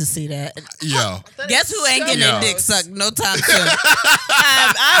love to see that. Yo. Guess who ain't getting Yo. their dick sucked no time soon?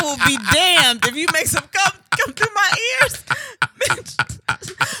 I will be damned if you make some come through my ears. Bitch.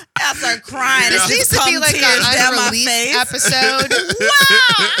 I start crying. This It's needs just to be cum like tears an down my unreleased face. episode.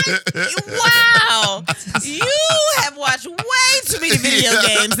 Wow. You have watched way too many video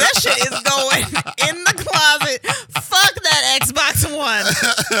games. That shit is going in the closet. Fuck that Xbox One.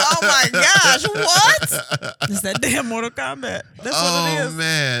 Oh my gosh. What? It's that damn Mortal Kombat. That's what it is.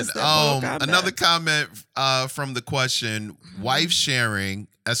 Man. It's that Mortal Kombat. Another comment from the question, wife sharing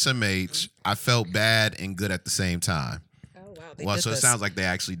SMH, I felt bad and good at the same time. Oh wow! They Well, did so it this. sounds like they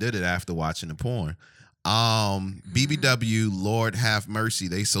actually did it after watching the porn. BBW, Lord have mercy,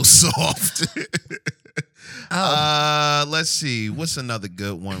 they so soft. Let's see. What's another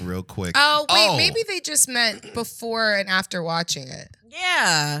good one real quick? Oh wait, maybe they just meant before and after watching it.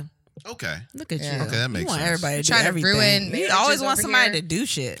 Yeah. Okay. Look at Yeah. you. Okay, that makes You want sense. everybody to do Trying to everything. ruin You marriages always want over somebody here. to do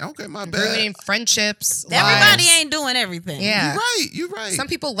shit. Okay, my bad. Ruining friendships. Everybody lives. ain't doing everything. Yeah. You're right. Some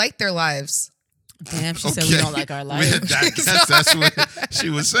people like their lives. Damn, she said we don't like our life. I guess that's what she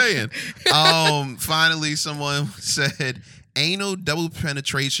was saying. Finally, someone said anal double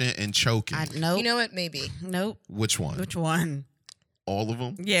penetration and choking. Nope. You know what? Maybe. Nope. Which one? Which one? All of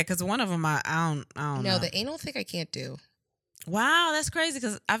them? Yeah, because one of them I don't No, know. the anal thing I can't do. Wow, that's crazy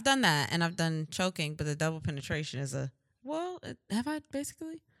because I've done that and I've done choking, but the double penetration is have I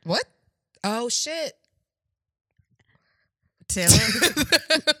basically? What? Oh shit. Taylor.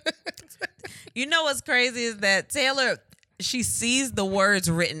 You know what's crazy is that Taylor, she sees the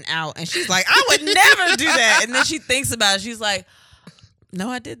words written out and she's like, I would never do that. And then she thinks about it. She's like, no,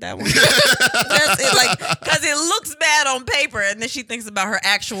 I did that one. That's it, like, because it looks bad on paper. And then she thinks about her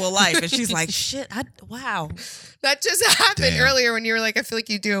actual life. And she's like, shit, wow. That just happened Damn. earlier when you were like, I feel like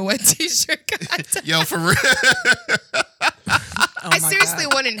you do a wet t-shirt contest. Yo, for real. Oh I my seriously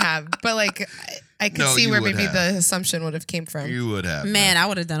God. wouldn't have, but like I could No, see you where would maybe have. the assumption would have came from. You would have. Man, I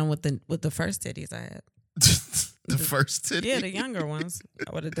would have done it with the first titties I had. The first titty. Yeah, the younger ones.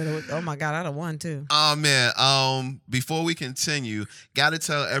 I would have done it with, oh my God, I'd have won too. Oh man, before we continue, gotta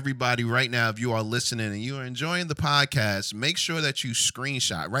tell everybody right now, if you are listening and you are enjoying the podcast, make sure that you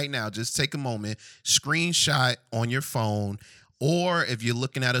screenshot right now. Just take a moment, screenshot on your phone, or if you're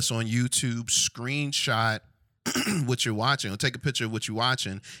looking at us on YouTube, screenshot what you're watching, or take a picture of what you're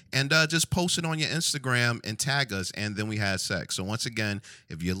watching, and just post it on your Instagram and tag us, and then we had sex. So once again,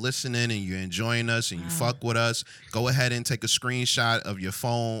 if you're listening and you're enjoying us and you fuck with us, go ahead and take a screenshot of your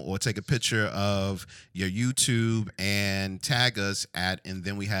phone or take a picture of your YouTube and tag us at and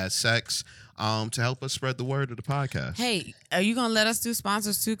then we had sex to help us spread the word of the podcast. Hey, are you gonna let us do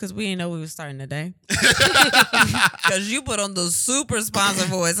sponsors too? Because we didn't know we were starting today. Because you put on the super sponsor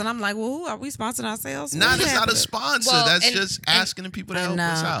voice, and I'm like, well, who are we sponsoring ourselves? Nah, What's that's not a happening? sponsor. Well, That's and- just asking the people to I help know,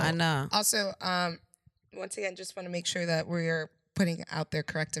 us out. I know. Also, once again, just want to make sure that we're putting out their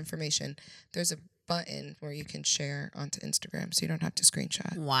correct information. There's a button where you can share onto Instagram, so you don't have to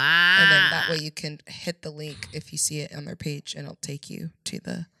screenshot. Wow. And then that way you can hit the link if you see it on their page, and it'll take you to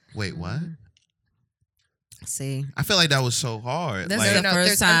the. Wait, what? See, I feel like that was so hard. This Like, is the first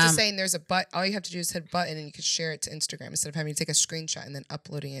there's, I'm time- just saying there's a all you have to do is hit button, and you can share it to Instagram instead of having to take a screenshot and then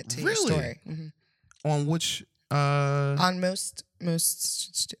uploading it to your Really? story. on which On most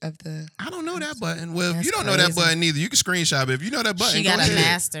of the. I don't know that button. Well, if That's you don't know that crazy. button either, you can screenshot it. If you know that button, she go got a ahead.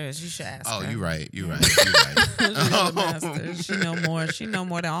 master's. You should ask Oh, her. you're right. You're right. You're right. She got a master's. She know more. She know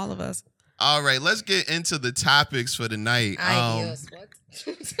more than all of us. All right, let's get into the topics for the night. Ideas.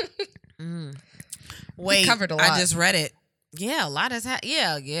 What? Wait, covered a lot. I just read it. Yeah, a lot has happened.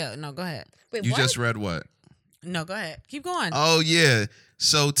 Yeah. No, go ahead. Wait, You what? just read what? No, go ahead. Keep going. Oh yeah.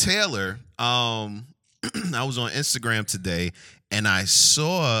 So Taylor, I was on Instagram today and I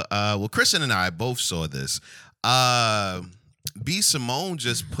saw well, Kristen and I both saw this. B Simone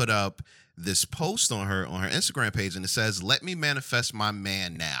just put up this post on her Instagram page, and it says, "Let me manifest my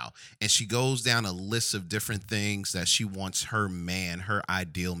man now." And she goes down a list of different things that she wants her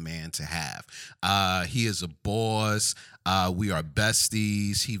ideal man to have. He is a boss. We are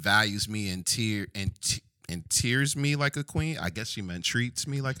besties. He values me and tears me like a queen. I guess she meant treats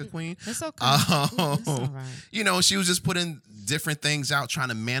me like a queen. It's okay. It's all right. You know, she was just putting different things out, trying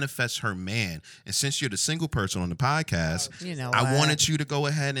to manifest her man. And since you're the single person on the podcast, You know I what? wanted you to go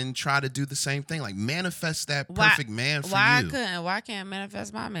ahead and try to do the same thing, like manifest that perfect man for you. Why can't I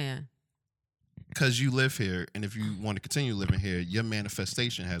manifest my man? Because you live here, and if you want to continue living here, your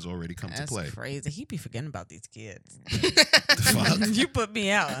manifestation has already come That's to play. crazy. He be forgetting about these kids. The fuck? You put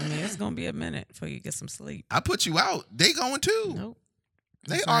me out. I mean, it's gonna be a minute before you get some sleep. I put you out. They going too. Nope.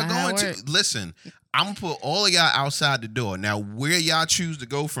 They That's are not how going it to. works. Listen, I'm going to put all of y'all outside the door. Now, where y'all choose to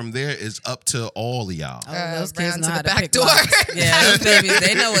go from there is up to all of y'all. Oh, those kids round know to how the to back pick door. locks. Yeah, those babies,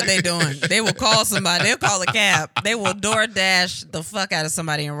 they know what they're doing. They will call somebody. They'll call a cab. They will DoorDash the fuck out of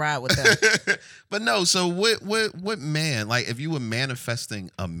somebody and ride with them. But no, so what man, like if you were manifesting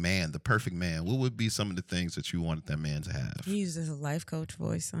a man, the perfect man, what would be some of the things that you wanted that man to have? He uses a life coach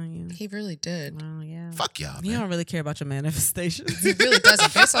voice on you. He really did. Oh, yeah. Fuck y'all, He man. don't really care about your manifestations. He really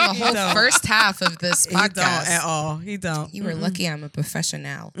doesn't. Based on the He whole don't. first half of this He don't podcast, at all. He don't. you were lucky I'm a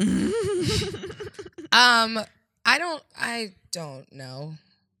professional. I don't know.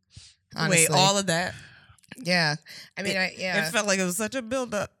 Honestly. Wait, all of that? yeah. I mean, It felt like it was such a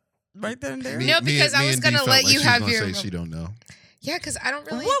buildup right then and there. No, because I was and Dee gonna felt let like you she was have gonna your- say she don't know. Yeah, because I don't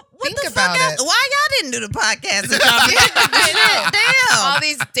really What think the about fuck? it. Why y'all didn't do the podcast? Damn. All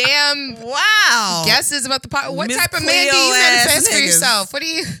these damn Wow. guesses about the podcast. What Miss type of man do Cleo you ass manifest for niggas. yourself? What do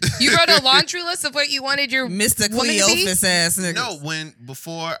you wrote a laundry list of what you wanted your Mr. woman to be? Cleophas ass niggas. No,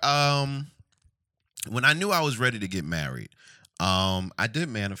 when I knew I was ready to get married, I did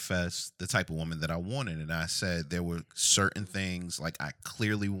manifest the type of woman that I wanted, and I said there were certain things like I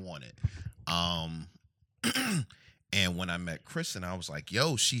clearly wanted. And when I met Kristen, I was like,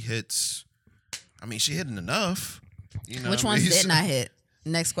 "Yo, she hits. I mean, she hitting enough. You know, Which what I ones mean? didn't I hit?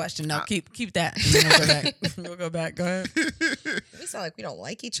 Next question. No, keep that. And then we'll go back. We'll go back. Go ahead. We sound like we don't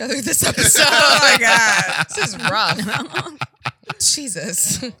like each other this episode. Oh my God. This is rough.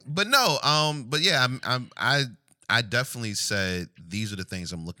 Jesus. But no, but yeah, I definitely said these are the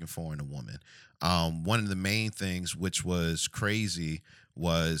things I'm looking for in a woman. One of the main things, which was crazy,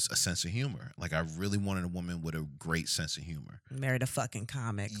 was a sense of humor. Like I really wanted a woman with a great sense of humor. Married a fucking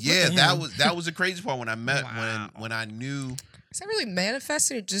comic. Yeah, Look at him. that was the crazy part when I met Wow. when I knew. Is that really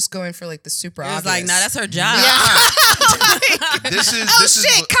manifesting or just going for like the super It was obvious? like, nah, that's her job. This is Oh this is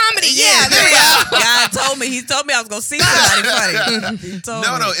shit, what- comedy. Yeah, there we go. God told me. He told me I was gonna see somebody funny. He told me.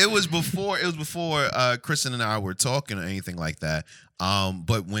 No, it was before Kristen and I were talking or anything like that.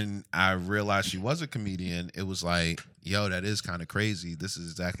 But when I realized she was a comedian, it was like, yo, that is kind of crazy. This is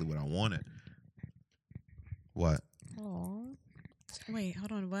exactly what I wanted. What? Aw. Wait,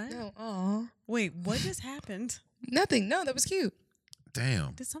 hold on. What? No, aw. Wait, what just happened? Nothing. No, that was cute.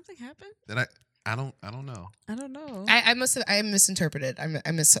 Damn. Did something happen? Did I don't know. I don't know. I misinterpreted. I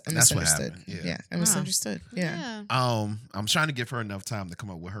what misunderstood. happened, yeah. I misunderstood. Yeah. I'm trying to give her enough time to come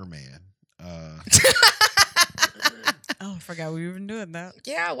up with her man. Oh, I forgot we were even doing that.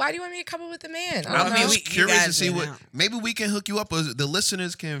 Yeah, why do you want me to come up with a man? Well, I I'm mean, just you curious to guys see went what. out. Maybe we can hook you up. The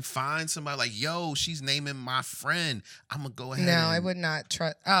listeners can find somebody like, yo, she's naming my friend. I'm gonna go ahead. No, and, I would not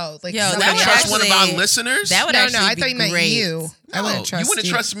trust. Oh, like Yo, You that wouldn't would trust one of actually- our listeners. That would no, actually I be thought you meant great. you. I No, wouldn't trust you wouldn't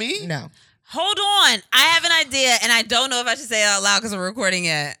trust me? No. Hold on. I have an idea, and I don't know if I should say it out loud because we're recording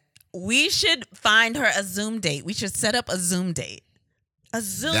it. We should find her a Zoom date. We should set up a Zoom date. A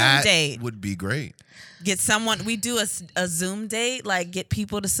Zoom that date. would be great. Get someone. We do a Zoom date. Like get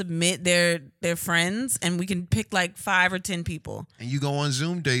people to submit their friends, and we can pick like 5 or 10 people, And you go on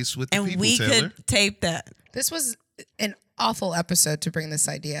Zoom dates with the and people, we Taylor. could tape that. This was an awful episode to bring this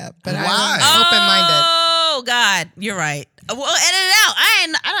idea up, but Why? I'm open-minded. Oh God, you're right. Well, edit it out.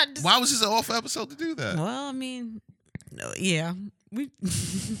 I don't. Why was this an awful episode to do that? Well, I mean, no, yeah. We.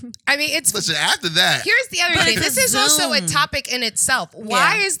 I mean, it's Listen, after that, here's the other But thing. it's This is also a Zoom. topic in itself.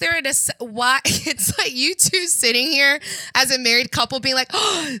 Why Yeah. is there why it's like you two sitting here as a married couple being like,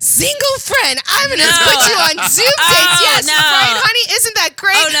 oh, single friend, I'm gonna No. put you on Zoom dates. Oh, Yes, no. right, honey? Isn't that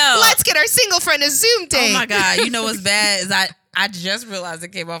great? Oh, no. Let's get our single friend a Zoom date. Oh my God! You know what's bad is I just realized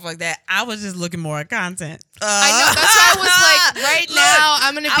it came off like that. I was just looking more at content. I know. That's why I was like, right Look, now,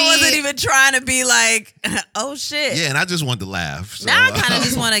 I'm gonna be. I wasn't even trying to be like, oh shit. yeah, and I just wanted to laugh. So, Now I kind of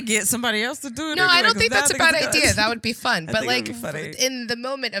just want to get somebody else to do it. No, I anyway, don't think 'cause that's a now I bad think it's idea. good. That would be fun. I But think like it'd be funny. in the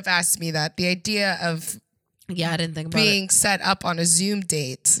moment of Ask Me That, the idea of Yeah, I didn't think about being set up on a Zoom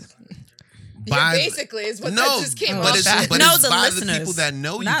date. by basically is what no, that just came but off it's as. but No, it's the by listeners. the people that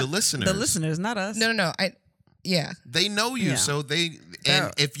know you, Not the listeners. The listeners, not us. No. Yeah. They know you, Yeah. so they and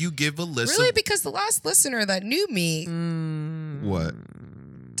Yeah. if you give a list Really? of Because the last listener that knew me what?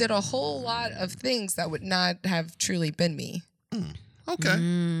 did a whole lot of things that would not have truly been me. Okay.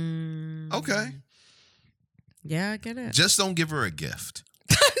 Mm. Okay. Yeah, I get it. Just don't give her a gift.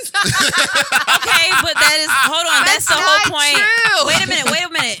 Okay, but that is hold on. That's the whole not point. true. Wait a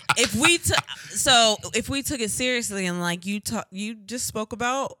minute. If we took it seriously and like you just spoke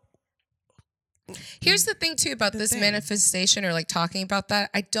about. Here's the thing too about The this thing. manifestation or like talking about that.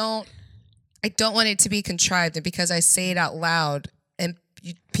 I don't want it to be contrived, and because I say it out loud and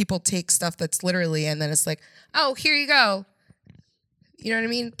people take stuff that's literally and then it's like, oh, here you go. You know what I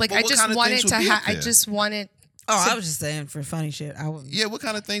mean? Like Well, I what just kind of want things it would to be up I there? just want it. Oh, I was just saying for funny shit. Yeah, what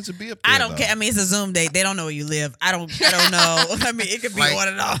kind of things would be up there? I don't though? care. I mean, it's a Zoom date. They don't know where you live. I don't know. I mean, it could be Like- on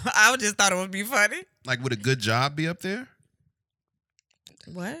and off. I just thought it would be funny. Like, would a good job be up there?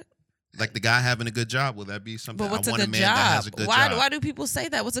 What? Like the guy having a good job, will that be something? But what's I a want good a man job? that has a good why job. why do people say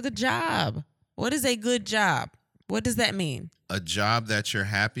that? What's a good job? What is a good job? What does that mean? A job that you're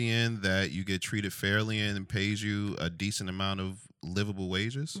happy in, that you get treated fairly in, and pays you a decent amount of livable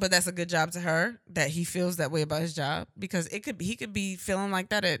wages. But that's a good job to her that he feels that way about his job because he could be feeling like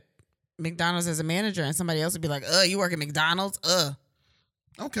that at McDonald's as a manager and somebody else would be like, you work at McDonald's?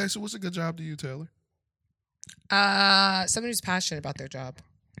 Okay, so what's a good job to you, Taylor? Someone who's passionate about their job.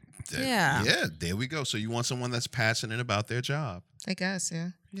 Yeah. Yeah, there we go. So you want someone that's passionate about their job. I guess, yeah.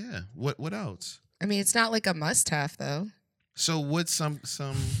 Yeah. What else? I mean, it's not like a must-have though. So what's some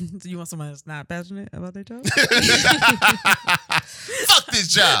You want someone that's not passionate about their job? fuck this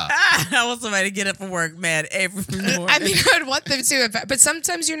job. I want somebody to get up and work mad every morning. I mean, I'd want them to, but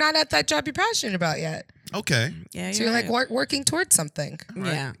sometimes you're not at that job you're passionate about yet. Okay. yeah, So you're like working towards something.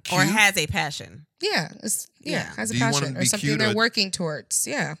 yeah, Cute. or has a passion. Yeah, Yeah. has a Do you want passion them to or be something cute they're or- working towards.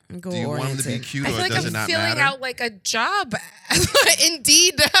 Yeah. Do you want them to be cute I or feel like does it I'm not filling matter? out like a job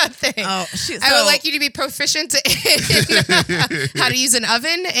Indeed thing. Oh, shit. I would So- like you to be proficient in how to use an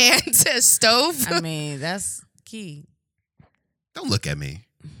oven and a stove. I mean, that's key. Don't look at me.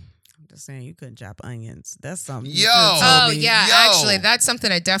 I'm just saying you couldn't chop onions. That's something. Yo. Oh yeah, Yo. actually, that's something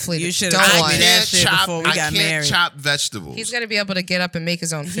I definitely You should've don't told want. me that shit before we I got can't married. chop vegetables. He's got to be able to get up and make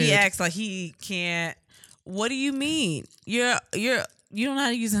his own food. He acts like he can't. What do you mean? You don't know how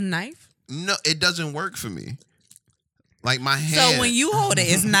to use a knife? No, it doesn't work for me. Like my hand. So when you hold it,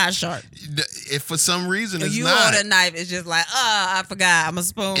 it's not sharp. if for some reason If it's you not, hold a knife, it's just like, I forgot. I'm a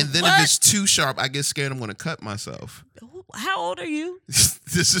spoon. and then What? if it's too sharp, I get scared I'm going to cut myself. How old are you?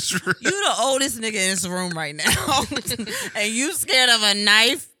 This is real. You the oldest nigga in this room right now, and you scared of a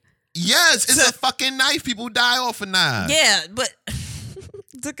knife? Yes, it's a fucking knife. People die off a knife. Yeah, but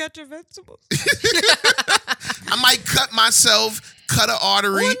to cut your vegetables. I might cut myself, cut an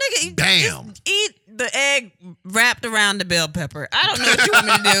artery. Well, nigga, you Bam. just eat the egg wrapped around the bell pepper. I don't know what you want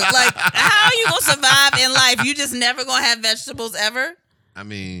me to do. Like, how are you gonna survive in life? You just never gonna have vegetables ever? I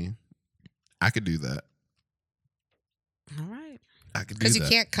mean, I could do that. All right. I could do Because that. you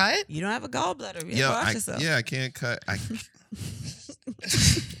can't cut. You don't have a gallbladder. You Yeah, have to watch yourself. I can't cut.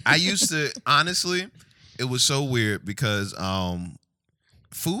 I used to, honestly, it was so weird because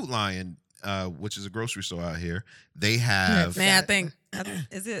Food Lion, which is a grocery store out here, they have Man, I think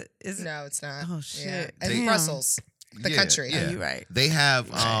is it No, it's not. Oh, shit. Yeah. Damn. And Brussels, the country. Yeah. you're right. They have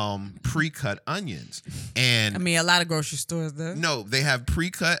pre-cut onions, and I mean, a lot of grocery stores though. no, they have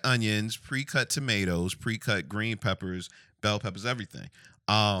pre-cut onions, pre-cut tomatoes, pre-cut green peppers, bell peppers, everything.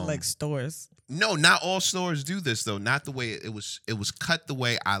 Like stores. No, not all stores do this though. Not the way it was. It was cut the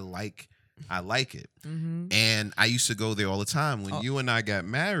way I like it. Mm-hmm. And I used to go there all the time. When you and I got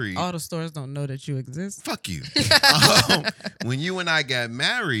married, All the stores don't know that you exist. fuck you. When you and I got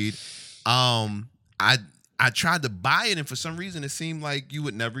married, I tried to buy it, and for some reason, it seemed like you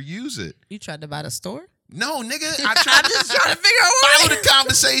would never use it. You tried to buy the store? No, nigga, I tried I'm just trying to figure out follow what. the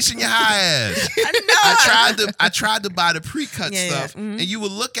conversation, you high ass. I tried to buy the pre-cut Yeah, stuff, mhm. and you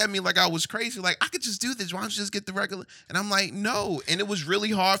would look at me like I was crazy. Like, I could just do this. Why don't you just get the regular? And I'm like, no. And it was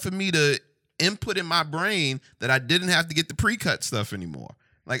really hard for me to input in my brain that I didn't have to get the pre-cut stuff anymore.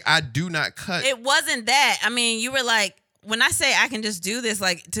 Like, I do not cut. It wasn't that. I mean, you were like, when I say I can just do this,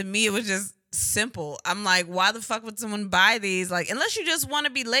 like to me, it was just simple. I'm like, why the fuck would someone buy these? Like, unless you just want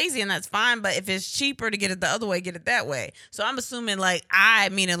to be lazy, and that's fine. But if it's cheaper to get it the other way, get it that way. So I'm assuming, like,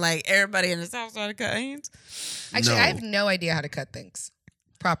 meaning like everybody in the South Side of cut onions. Actually, No. I have no idea how to cut things.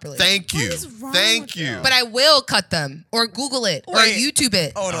 properly. Thank you. is wrong Thank with you. y'all? But I will cut them or Google it or Wait. YouTube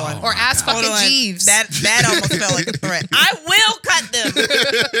it Hold on. Oh or my ask God. fucking Hold on. Jeeves. That almost felt like a threat. I will cut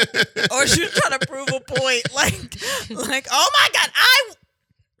them. Or you trying to prove a point. Like, oh my God,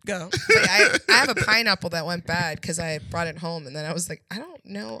 go. Wait, I have a pineapple that went bad because I brought it home and then I was like, I don't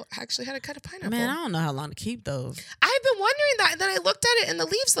know actually how to cut a pineapple. Man, I don't know how long to keep those. I've been wondering that. And then I looked at it and the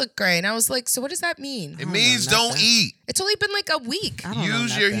leaves look gray. And I was like, so what does that mean? It means know don't nothing. eat. It's only been like a week. I don't know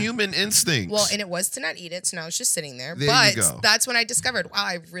Use your nothing. human instincts. Well, and it was to not eat it. So now it's just sitting there. There but you go. that's when I discovered, wow,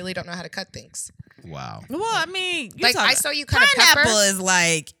 I really don't know how to cut things. wow. Well, I mean, Like, I saw you cut a pineapple pepper. is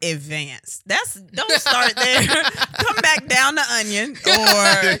like advanced. Don't start there. Come back down the onion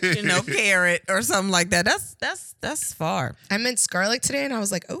or carrot or something like that. That's far. I minced garlic today and I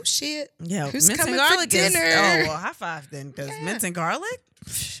was like, oh shit. Yeah, Who's mint coming and for garlic dinner? is high five then because Yeah. mint and garlic.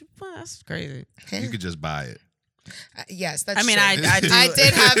 Well, that's crazy. You could just buy it. Yes, that's I mean, true. I do. I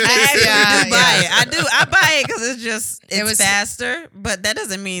did have I mince, actually do buy yeah. it. I buy it because it's was- faster. But that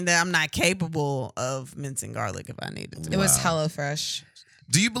doesn't mean that I'm not capable of mincing garlic if I needed to. It was Wow. HelloFresh.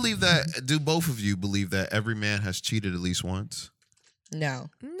 Do you believe that? Do both of you believe that every man has cheated at least once? No.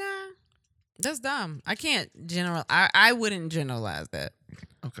 Nah, that's dumb. I can't I wouldn't generalize that.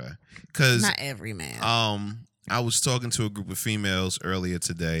 Okay, because Not every man. I was talking to a group of females earlier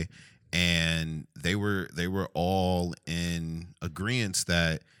today, and they were all in agreement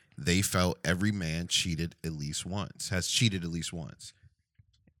that they felt every man has cheated at least once.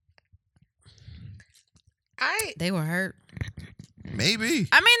 They were hurt. Maybe.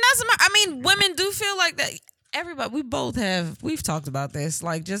 I mean, women do feel like that. Everybody, we've talked about this.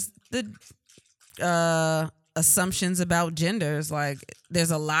 Like, just the assumptions about genders. Like,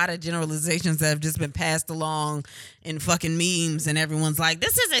 there's a lot of generalizations that have just been passed along in fucking memes, and everyone's like,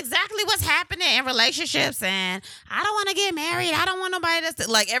 this is exactly what's happening in relationships, and I don't want to get married. I don't want nobody that's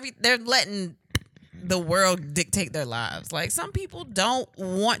like they're letting the world dictate their lives. Like, some people don't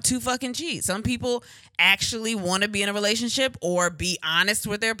want to fucking cheat. Some people actually want to be in a relationship or be honest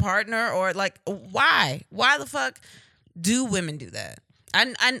with their partner, or like, why the fuck do women do that? I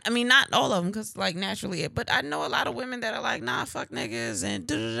mean, not all of them, because like naturally, but I know a lot of women that are like, nah, fuck niggas and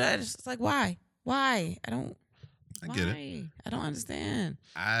da-da-da. It's just like, why I get it. I don't understand.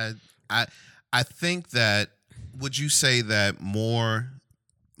 I think that, would you say that more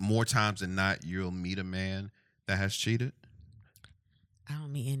times than not you'll meet a man that has cheated? I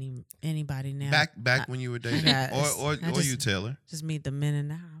don't meet anybody now. Back when you were dating, or you, Taylor? Just meet the men in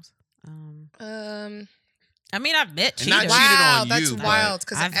the house. I mean, I've met And not cheaters. cheated Wow, on that's you, but- wild.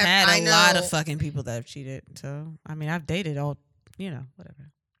 Because I've had a lot of fucking people that have cheated. So, I mean, I've dated all, whatever.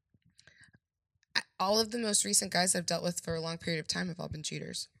 all of the most recent guys I've dealt with for a long period of time have all been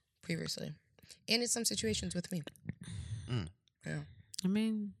cheaters previously, and in some situations with me. Yeah. I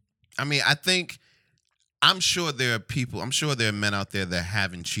mean, I'm sure there are men out there that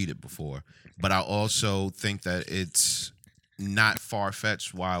haven't cheated before, but I also think that it's not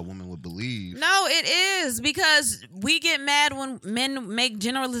far-fetched why a woman would believe. no, it is, because we get mad when men make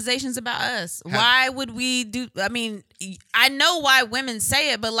generalizations about us. Why would we do? I mean, I know why women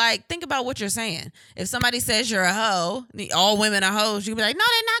say it, but like, think about what you're saying. If somebody says you're a hoe, all women are hoes, you can be like, no,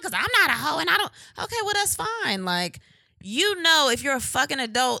 they're not, because I'm not a hoe, and I don't. Okay, well, that's fine. Like, if you're a fucking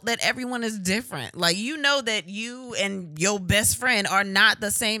adult, that everyone is different. Like, that you and your best friend are not the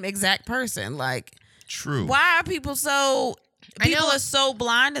same exact person. Like, True. why are people so? People know- are so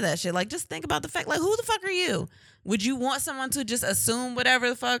blind to that shit. Like, just think about the fact, like, who the fuck are you? Would you want someone to just assume whatever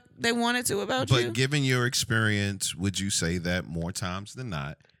the fuck they wanted to about you? But given your experience, would you say that more times than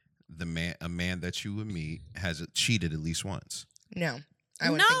not, a man that you would meet has cheated at least once? No, I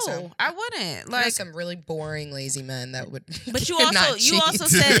wouldn't think so. I wouldn't. Like Like, some really boring, lazy men that would. but you not also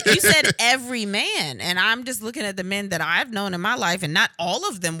cheat. said every man, and I'm just looking at the men that I've known in my life, and not all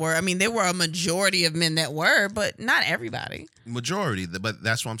of them were. I mean, there were a majority of men that were, but not everybody. Majority, but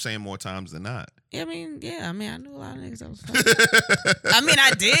that's what I'm saying, more times than not. I mean, I knew a lot of niggas that was fucking. I mean,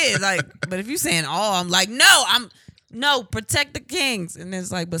 I did, like, but if you're saying all, I'm like, no, protect the kings, and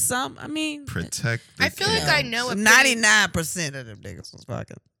it's like, but some, I mean, Protect the I feel like kings. I know a pretty- 99% of them niggas was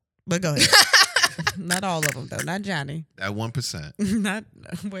fucking. But go ahead. Not all of them though. Not Johnny. At 1%. Not.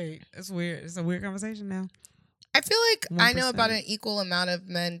 Wait, it's weird. It's a weird conversation now. I feel like I know 1%. about an equal amount of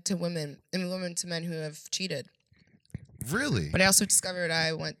men to women and women to men who have cheated. Really? But I also discovered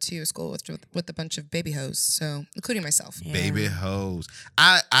I went to school with a bunch of baby hoes, so including myself. Yeah. Baby hoes.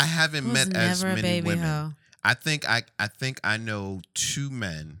 I haven't Was met as never a many baby women. hoe. I think I know 2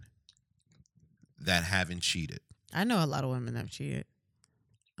 men that haven't cheated. I know a lot of women that have cheated.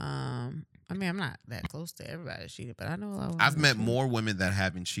 I mean, I'm not that close to everybody that cheated, but I know a lot of women I've that met cheat. more women that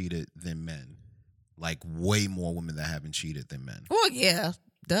haven't cheated than men. Like way more women that haven't cheated than men. Well, yeah,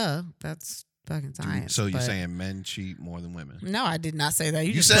 duh. That's fucking science. So you're but- saying men cheat more than women? No, I did not say that.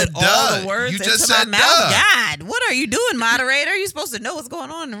 You just said put all duh. the words You into just my said mouth. duh. God, what are you doing, moderator? You're supposed to know what's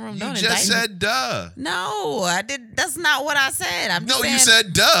going on in the room. You Don't just indict me. said duh. No, I did. That's not what I said. I'm just No, saying, you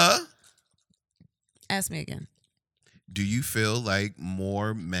said duh. Ask me again. Do you feel like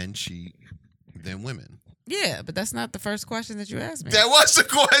more men cheat than women? Yeah, but that's not the first question that you asked me. That was the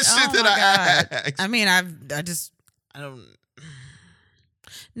question Oh that my I God. asked. I mean, I don't.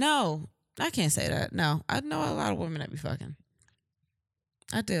 No, I can't say that. No, I know a lot of women that be fucking.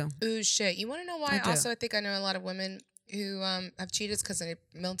 I do. Ooh, shit. You want to know why? I do. Also, I think I know a lot of women who have cheated because of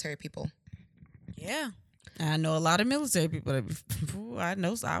military people. Yeah. I know a lot of military people that be, I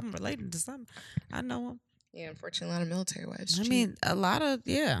know, so I'm related to some. I know them. Yeah, unfortunately, a lot of military wives. I cheat. mean, a lot of,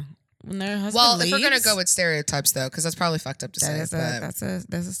 yeah. When their husband well, leaves, if we're gonna go with stereotypes, though, because that's probably fucked up to say. that's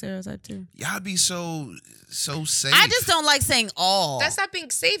a stereotype too. Y'all be so safe. I just don't like saying all. that's not being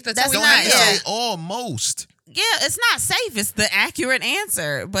safe. That's, That's how we don't not- have to yeah. say almost. Yeah, it's not safe. It's the accurate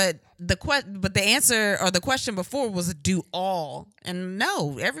answer, but the answer or the question before was do all, and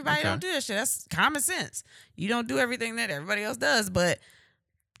no, everybody Okay. don't do that shit. That's common sense. You don't do everything that everybody else does, but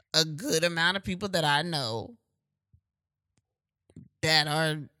a good amount of people that I know that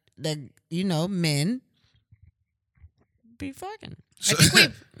are men be fucking So, I think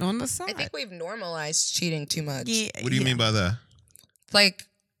we've on the side. I think we've normalized cheating too much. what do you mean by that? Like,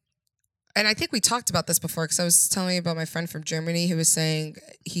 and I think we talked about this before because I was telling you about my friend from Germany who was saying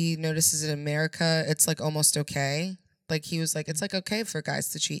he notices in America it's like almost okay. Like he was like, it's like okay for guys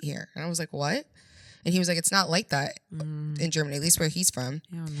to cheat here. And I was like, what? And he was like, it's not like that in Germany, at least where he's from.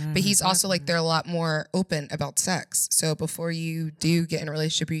 But he's also like, they're a lot more open about sex. So before you do get in a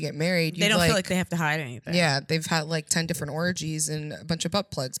relationship or you get married, they don't feel like they have to hide anything. yeah, they've had like 10 different orgies and a bunch of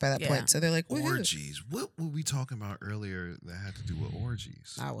butt plugs by that Yeah. point. So they're like, woohoo. Orgies. What were we talking about earlier that had to do with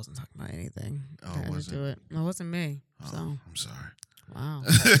orgies? I wasn't talking about anything. Oh, Had to wasn't? do it. No, it wasn't me. So I'm sorry. wow,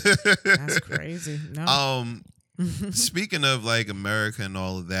 that's crazy. No. Speaking of like America and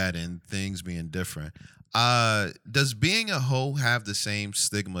all of that and things being different, does being a hoe have the same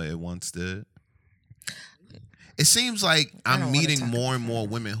stigma it once did? It seems like I don't I'm wanna meeting talk more and more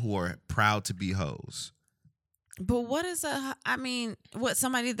women who are proud to be hoes. But what is what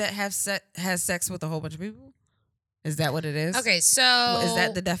somebody that has sex with a whole bunch of people? Is that what it is? Okay, so Is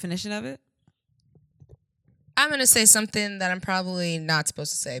that the definition of it? I'm going to say something that I'm probably not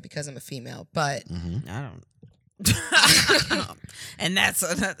supposed to say because I'm a female, but I don't. And that's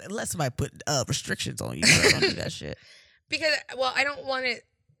unless somebody put restrictions on you. I don't do that shit. because, well, I don't want it.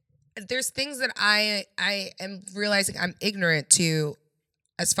 There's things that I am realizing I'm ignorant to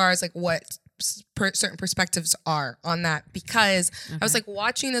as far as like what certain perspectives are on that because I was like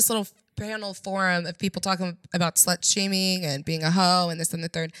watching this little panel forum of people talking about slut shaming and being a hoe and this and the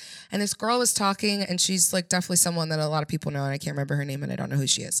third. And this girl was talking and she's like definitely someone that a lot of people know and I can't remember her name and I don't know who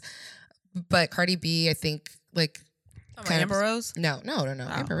she is. But Cardi B, I think like Amber Rose? No.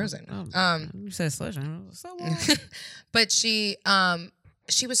 Amber Rose. I know. You said slut shaming. So long. But she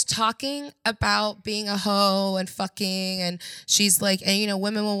was talking about being a hoe and fucking and she's like, and you know,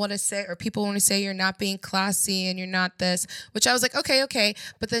 women will want to say, or people want to say you're not being classy and you're not this, which I was like, okay.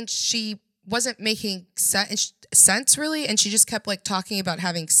 But then she wasn't making sense really. And she just kept like talking about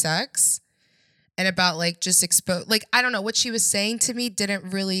having sex and about like just like, I don't know what she was saying to me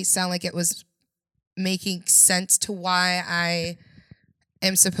didn't really sound like it was making sense to why I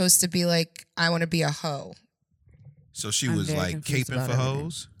am supposed to be like, I want to be a hoe. So she I'm was very like confused caping about for everything.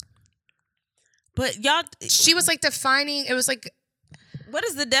 hoes? But y'all, She was like defining, it was like, what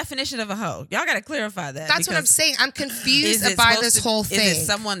is the definition of a hoe? Y'all got to clarify that. that's what I'm because saying. I'm is confused it by supposed this to- whole thing. Is it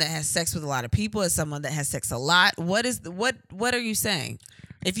someone that has sex with a lot of people? Is someone that has sex a lot? What are you saying?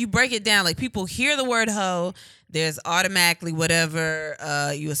 If you break it down, like people hear the word hoe, there's automatically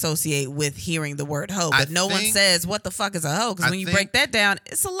whatever you associate with hearing the word hoe. But no one says what the fuck is a hoe because when you break that down,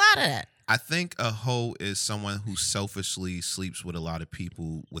 it's a lot of that. I think a hoe is someone who selfishly sleeps with a lot of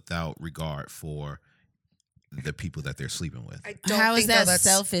people without regard for the people that they're sleeping with. I don't How think is that that's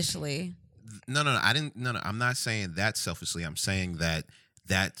selfishly? No, I'm not saying that selfishly. I'm saying that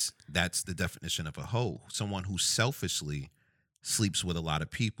that's the definition of a hoe. Someone who selfishly sleeps with a lot of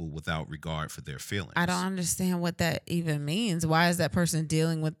people without regard for their feelings. I don't understand what that even means. Why is that person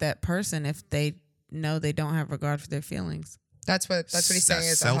dealing with that person if they know they don't have regard for their feelings? That's what he's saying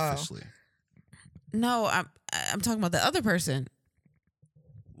is a hoe. selfishly. No, I'm talking about the other person.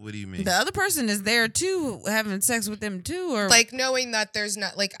 What do you mean? The other person is there too, having sex with them too, or Like knowing that there's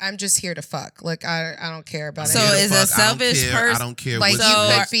not like I'm just here to fuck. Like I don't care about So it. is a selfish I person don't care. Like what's you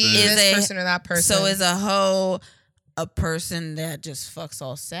the- could be is this a- person or that person. So is a hoe a person that just fucks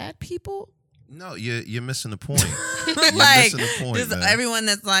all sad people? No, you're missing the point. You're Like missing the point, just man. everyone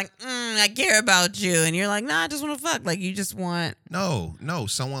that's like, I care about you, and you're like, nah, I just want to fuck. Like you just want. No,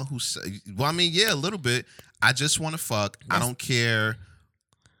 someone who's well, I mean, yeah, a little bit. I just want to fuck. I don't care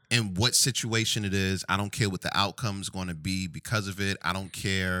in what situation it is. I don't care what the outcome's going to be because of it. I don't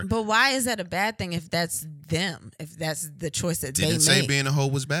care. But why is that a bad thing if that's them? If that's the choice that they Didn't say make? being a hoe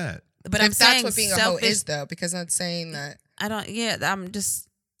was bad. But if I'm saying that's what being a hoe selfish. is though, because I'm not saying that. I don't. Yeah,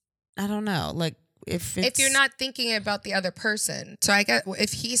 I don't know. Like if You're not thinking about the other person. So I get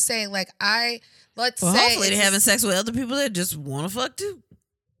if he's saying like let's well, say hopefully they're it's- having sex with other people that just want to fuck too.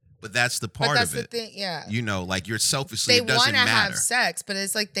 But that's the but part that's of the it. thing, yeah. You know, like you're selfishly. They It doesn't want to matter. have sex, but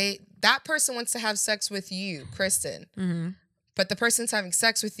it's like that person wants to have sex with you, Kristen. Mm-hmm. But the person's having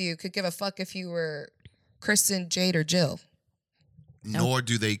sex with you could give a fuck if you were Kristen, Jade, or Jill. Nor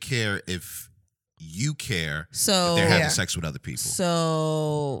do they care if you care So if they're having Yeah. sex with other people.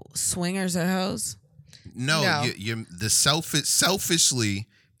 So swingers are hoes. No, No. you're the selfishly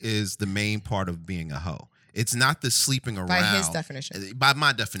is the main part of being a hoe. It's not the sleeping around. By his definition. By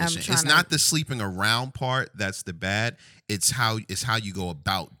my definition, trying it's to- not the sleeping around part that's the bad. It's how you go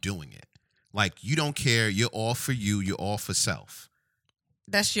about doing it. Like you don't care. You're all for you. You're all for self.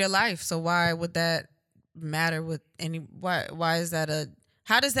 That's your life. So why would that matter with any? Why is that a?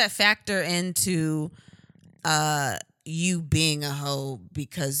 How does that factor into you being a hoe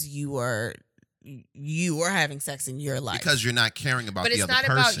because you are having sex in your life? Because you're not caring about But the it's other not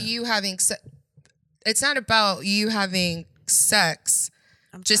person. about you having it's not about you having sex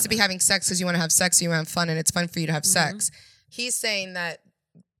just to be having sex because you want to have sex, you want to have fun, and it's fun for you to have sex. He's saying that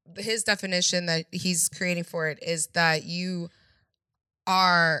his definition that he's creating for it is that you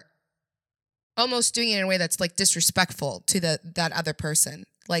are almost doing it in a way that's like disrespectful to that other person.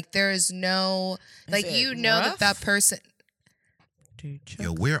 Like there is no, like it you know rough? that person.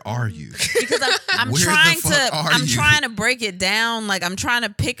 Yo, where are you? Because I'm Where the trying fuck are I'm you? trying to break it down. Like I'm trying to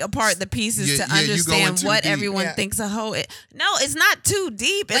pick apart the pieces Yeah, to yeah, you going understand too what deep. everyone Yeah. thinks a hoe is. No, it's not too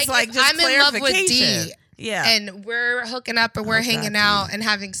deep. It's like if just I'm in love with clarification. D, Yeah. and we're hooking up and we're Oh, hanging God, out and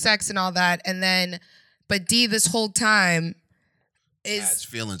having sex and all that, and then, but D this whole time Has is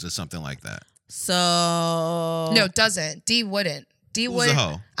feelings or something like that. so no doesn't. D wouldn't. D Who's would. the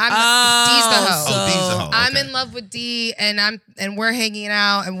hoe? D's the hoe. Oh, D's the hoe. I'm Okay. in love with D, and we're hanging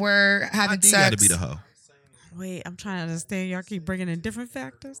out and we're Why having D sex. got to be the hoe. Wait, I'm trying to understand. Y'all keep bringing in different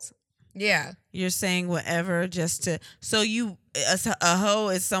factors. Yeah. You're saying whatever just to. So a hoe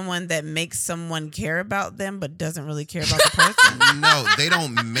is someone that makes someone care about them, but doesn't really care about the person. No, they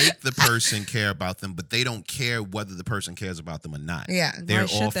don't make the person care about them, but they don't care whether the person cares about them or not. Yeah. They're Why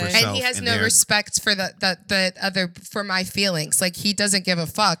should all for they? self. And he has no they're- respect for the other for my feelings. Like he doesn't give a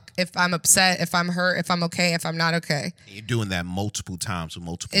fuck if I'm upset, if I'm hurt, if I'm okay, if I'm not okay. You're doing that multiple times with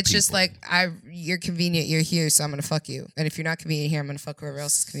multiple It's people. just like you're convenient, you're here, so I'm gonna fuck you. And if you're not convenient here, I'm gonna fuck whoever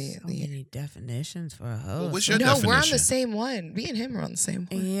else is So convenient. many definitions for a hoe. Well, what's your No, definition? we're on the same one. Me and him are on the same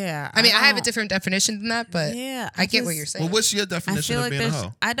one. Yeah. I mean, I have a don't- different definition than that, but Yeah, I get what just- you're saying. Well, what's your I definition feel of like being a there's.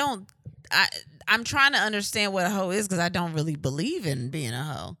 hoe? I'm trying to understand what a hoe is because I don't really believe in being a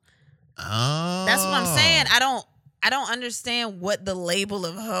hoe. Oh, That's what I'm saying. I don't understand what the label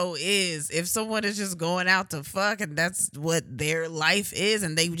of hoe is. If someone is just going out to fuck and that's what their life is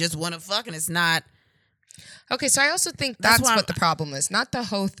and they just want to fuck and it's not. Okay, so I also think That's that's why what the problem is, not the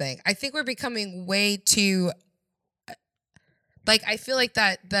hoe thing. I think we're becoming way too like I feel like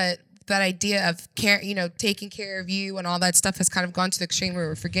that idea of care, taking care of you and all that stuff has kind of gone to the extreme where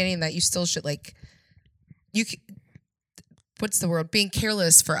we're forgetting that you still should what's the word? Being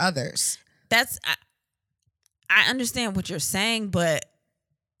careless for others. I understand what you're saying, but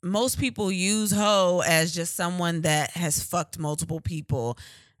most people use hoe as just someone that has fucked multiple people.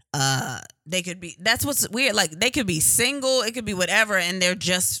 They could be, that's what's weird. Like they could be single, it could be whatever, and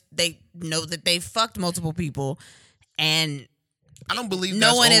they know that they fucked multiple people and I don't believe no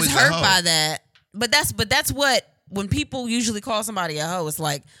that's one is always a hurt hoe. by that. But that's what when people usually call somebody a hoe, it's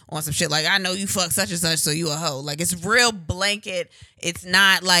like on some shit like I know you fuck such and such, so you a hoe. Like it's real blanket. It's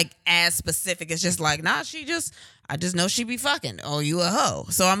not like as specific. It's just like nah, I just know she be fucking. Oh, you a hoe.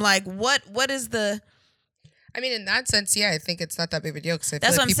 So I'm like, what is the? I mean, in that sense, yeah, I think it's not that big of a deal because I feel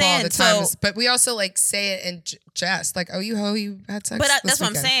That's like what I'm people all the saying. time. So- But we also like say it in jest, like, "Oh, you hoe, you had sex." But this that's what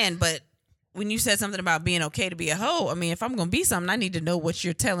I'm weekend." saying. But when you said something about being okay to be a hoe, I mean, if I'm gonna be something, I need to know what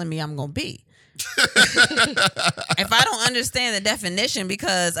you're telling me I'm gonna be. if I don't understand the definition,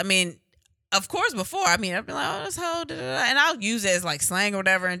 because I mean, of course, before I'd be like, oh, this hoe, da, da, da, and I'll use it as like slang or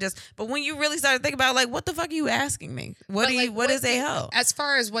whatever, and just. But when you really start to think about, like, what the fuck are you asking me? What is a hoe? As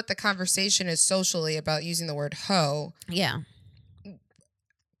far as what the conversation is socially about using the word hoe, Yeah.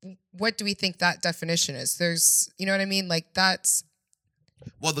 what do we think that definition is? There's, you know what I mean? Like that's.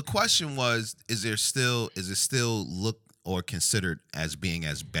 Well, the question was, is it still looked or considered as being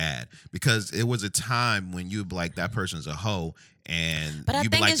as bad? Because it was a time when you'd be like, that person's a hoe, and But I you'd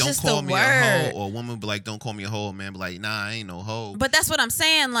be think like, it's don't just call the me a word. hoe, or a woman would be like, don't call me a hoe, man be like, nah, I ain't no hoe. But that's what I'm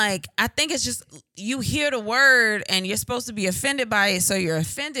saying. Like, I think it's just you hear the word and you're supposed to be offended by it, so you're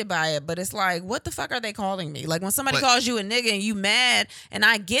offended by it. But it's like, what the fuck are they calling me? Like when somebody calls you a nigga and you mad, and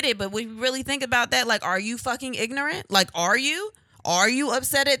I get it, but when you really think about that, like, are you fucking ignorant? Like, are you? Are you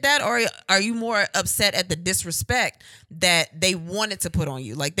upset at that, or are you more upset at the disrespect that they wanted to put on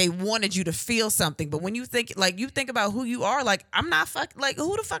you? Like they wanted you to feel something. But when you think about who you are, like I'm not like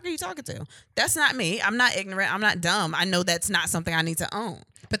who the fuck are you talking to? That's not me. I'm not ignorant. I'm not dumb. I know that's not something I need to own.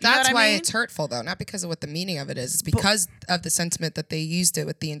 But You know that's what I why mean? it's hurtful, though, not because of what the meaning of it is. It's because of the sentiment that they used it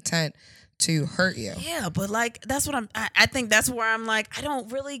with the intent to hurt you. Yeah, but like that's what I think that's where I'm like, I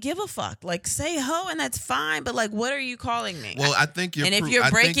don't really give a fuck. Like say hoe and that's fine, but like what are you calling me? Well, I think you're. And if you're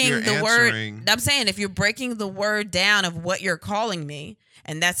breaking the word, I'm saying if you're breaking the word down of what you're calling me,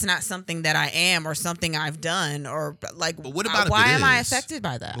 and that's not something that I am or something I've done, or like, But what about why if it am I is? affected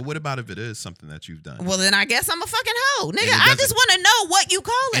by that? But what about if it is something that you've done? Well, then I guess I'm a fucking hoe, nigga. it I just doesn't- want to know what you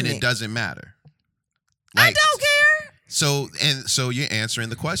calling And me. it doesn't matter. I Like, don't care. So you're answering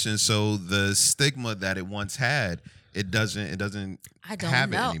the question. So the stigma that it once had, it doesn't I don't have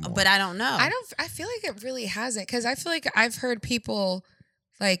know, it anymore. but I don't know. I feel like it really hasn't, because I feel like I've heard people,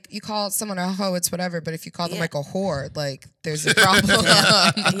 like, you call someone a hoe, it's whatever, but if you call them Yeah. like a whore, like there's a problem.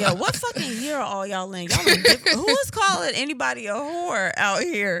 Yeah, what fucking year are all y'all in? Y'all in who is calling anybody a whore out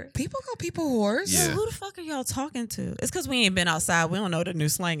here? People call people whores. Yeah. Who the fuck are y'all talking to? It's because we ain't been outside. We don't know what the new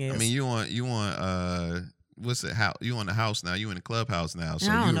slang is. I mean, you want what's it? How you on the house now? You in the clubhouse now? So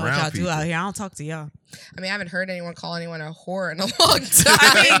I you don't know what around y'all people. do out here. I don't talk to y'all. I mean, I haven't heard anyone call anyone a whore in a long time.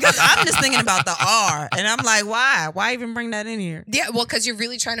 I mean, 'cause I'm just thinking about the R, and I'm like, why? Why even bring that in here? Yeah, well, because you're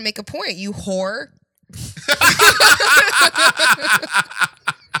really trying to make a point, you whore.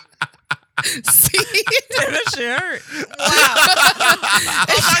 See? That shit hurt. Wow.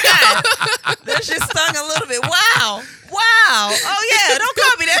 Oh my God. That shit stung a little bit. Wow. Wow. Oh yeah. Don't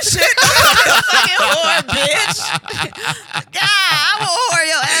call me that shit. Don't call me a fucking whore, bitch. God, I will whore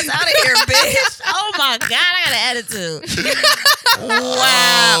your ass out of here, bitch. Oh my God. I got an attitude.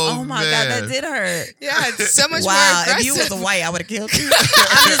 Wow. Oh my God. That man. did hurt. Yeah, it's so much Wow, more if aggressive. you was a white, I would have killed you.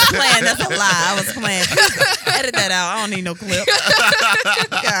 I'm just playing. That's a lie. I was playing. Edit that out. I don't need no clip.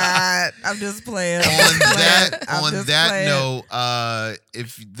 God, I'm just playing. On that note,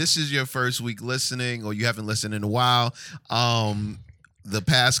 if this is your first week listening or you haven't listened in a while, the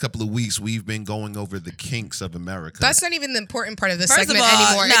past couple of weeks we've been going over the kinks of America. That's not even the important part of the First of segment all,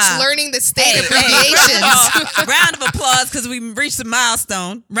 anymore. nah. It's learning the state Hey, abbreviations. round of applause because we reached a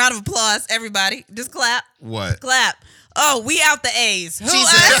milestone. Round of applause, everybody. Just clap. what? Clap. Oh, we out the A's. Who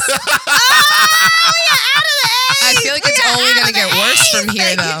Jesus. us? Oh, we are out of the A's. I feel like it's only going to get worse from here,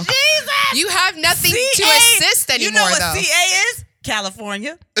 Thank though. you, Jesus. You have nothing to CA, assist anymore, you know what though. CA is?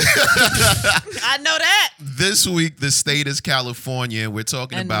 California. I know that. This week the state is California, and we're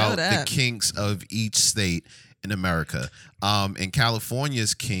talking I know about the that. kinks of each state in America. And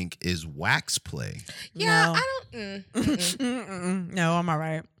California's kink is wax play. Yeah, No. I don't. No, I'm all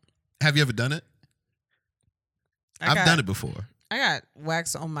right. Have you ever done it? I've done it before. I got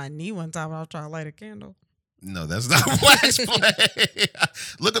wax on my knee one time when I was trying to light a candle. No, that's not wax play.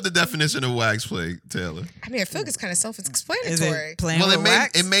 Look up the definition of wax play, Taylor. I mean, I feel like it's kind of Is self-explanatory. it playing Well, with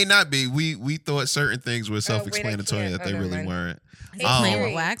wax? it may not be. We thought certain things were self-explanatory can't. that they Oh, never really mind. weren't. They playing Siri.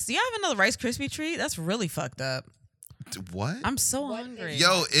 with wax. Do y'all have another Rice Krispie treat? That's really fucked up. What? I'm so hungry.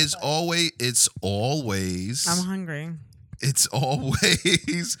 Yo, it's always I'm hungry. it's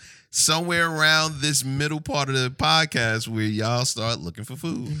always somewhere around this middle part of the podcast where y'all start looking for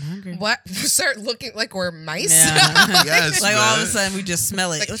food. I'm hungry. What? We start looking like we're mice? Yeah. Yes, Like all of man. a sudden we just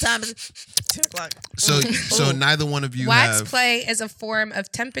smell it. What time is it? 10 o'clock. So neither one of you Wax have. play is a form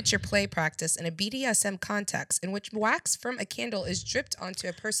of temperature play practice in a BDSM context in which wax from a candle is dripped onto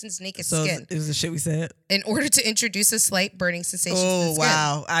a person's naked So skin it was the shit we said. in order to introduce a slight burning sensation to the Oh, skin.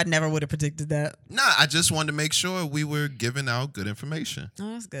 wow. I never would have predicted that. Nah, I just wanted to make sure we were giving out good information.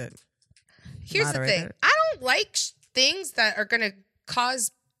 Oh, that's good. Here's the thing. Moderator. I don't like things that are going to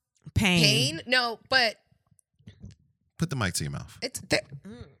cause pain. No, but Put the mic to your mouth. it's...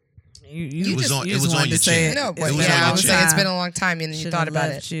 You It was just, on- you it just was on wanted your to say chin. it. No, It but was yeah, on I your was chin. like, it's been a long time, and you Should've thought about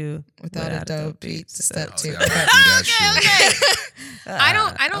left it you without a dope beat to step Oh, to. yeah, I gotta do that shit. I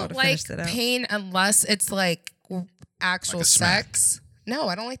don't would've like finished it out. pain unless it's like actual Like a smack. sex. No,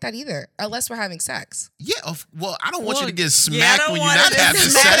 I don't like that either. Unless we're having sex. Yeah, well, I don't want you Well, to get yeah, I smacked don't when you're want not to having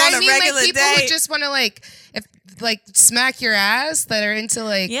smack sex. on I a mean, regular like people who date. just want to like smack your ass that are into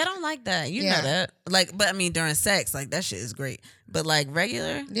like. Yeah, I don't like that. You Yeah. know that. Like, but I mean, during sex, like that shit is great. But like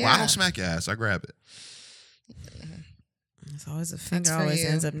regular, Yeah. Well, I don't smack your ass. I grab it. it's always a finger. for Always you.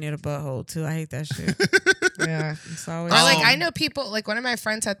 ends up near the butthole too. I hate that shit. Yeah. It's always Or like Um, I know people like one of my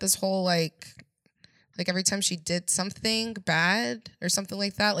friends had this whole like every time she did something bad or something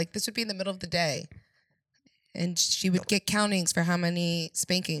like that, like this would be in the middle of the day. And she would get countings for how many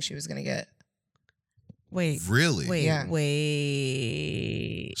spankings she was gonna get. wait, Really? wait, Yeah.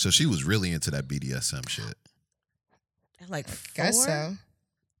 wait. So she was really into that BDSM shit. Like Guess 4? so.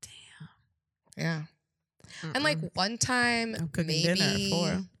 Damn. Yeah. And like one time I'm cooking maybe dinner at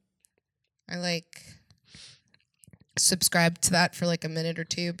 4. I like subscribed to that for like a minute or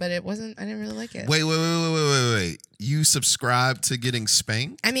two, but it wasn't I didn't really like it. Wait. You subscribe to getting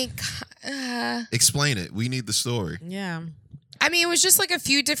spanked? I mean Explain it. We need the story. Yeah. I mean, it was just like a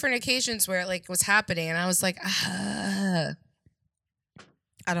few different occasions where it like was happening, and I was like, I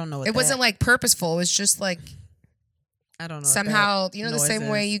don't know. What it wasn't like purposeful. It was just like I don't know. what somehow, that you know, the noise same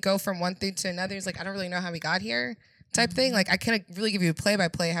way is. you go from one thing to another. It's like I don't really know how we got here, type thing. Like I couldn't really give you a play by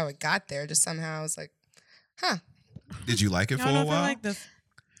play how it got there. Just somehow I was like, huh. Did you like it I for don't know a if I while? like this.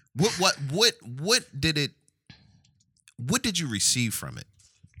 What did you receive from it?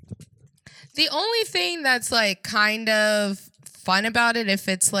 The only thing that's like kind of fun about it, if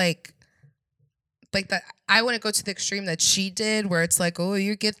it's like that, I want to go to the extreme that she did, where it's like, oh,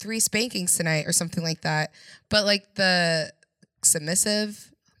 you get 3 spankings tonight or something like that. But like the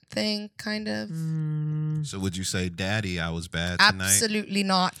submissive thing, kind of, So would you say, Daddy, I was bad tonight? absolutely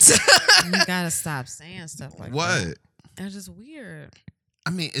not. You gotta stop saying stuff like What? that. It's just weird. I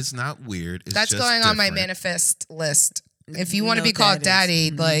mean, it's not weird. It's That's just going on my different. manifest list. If you want to No be called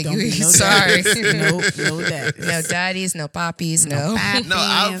daddies. daddy, like, Don't be no sorry. daddies. no daddies. No daddies, no poppies, no. No,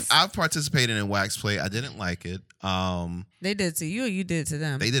 I've participated in wax play. I didn't like it. They did to you or you did to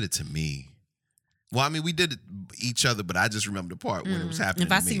them? They did it to me. Well, I mean, we did it each other, but I just remember the part when it was happening.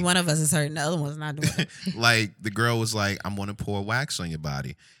 If I to see me. one of us is hurting, the other one's not doing it. Like the girl was like, "I'm gonna pour wax on your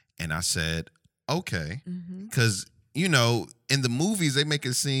body," and I said, "Okay," because you know, in the movies they make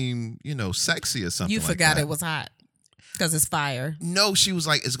it seem sexy or something. You like forgot that. it was hot because it's fire. No, she was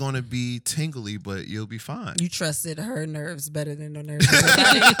like, "It's gonna be tingly, but you'll be fine." You trusted her nerves better than the nerves of your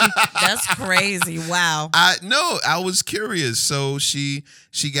body. That's crazy. Wow. I was curious. So she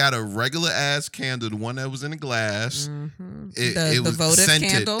got a regular ass candle, the one that was in a glass. It The was votive scented.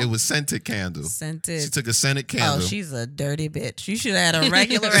 candle? It was scented candle. Scented. She took a scented candle. Oh, she's a dirty bitch. You should have had a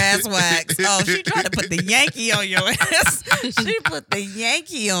regular ass wax. Oh, she tried to put the Yankee on your ass. She put the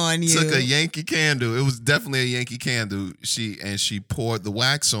Yankee on you. Took a Yankee candle. It was definitely a Yankee candle. She poured the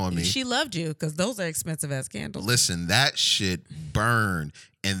wax on me. She loved you because those are expensive ass candles. Listen, that shit burned.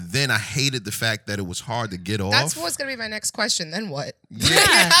 And then I hated the fact that it was hard to get off. That's what's gonna be my next question. Then what?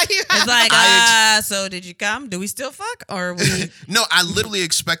 Yeah. It's like, I so did you come? Do we still fuck? Or we No, I literally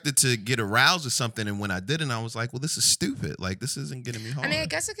expected to get aroused or something, and when I didn't, I was like, "Well, this is stupid. Like, this isn't getting me hard." I mean, I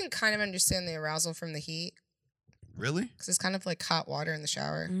guess I can kind of understand the arousal from the heat Really? because it's kind of like hot water in the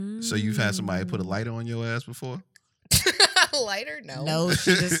shower. So you've had somebody put a lighter on your ass before? Lighter? No. No,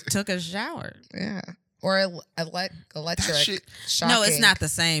 she just took a shower. Yeah. Or electric. shit- Shocking. No, it's not the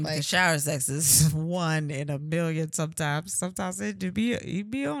same Like- because shower sex is 1 in a million sometimes. Sometimes you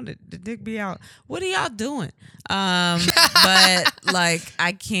be on it. The dick be out. What are y'all doing? But like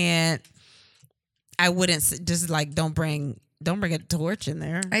I can't I wouldn't just like don't bring a torch in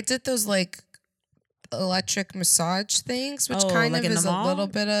there. I did those like electric massage things, which Oh, kind like of in the is a mall? little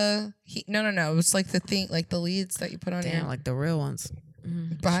bit of heat. No. It was like the thing, like the leads that you put on Damn, your like the real ones.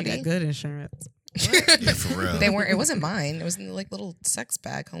 body. She got good insurance. Yeah, for real. They weren't. It wasn't mine. It was in the, like little sex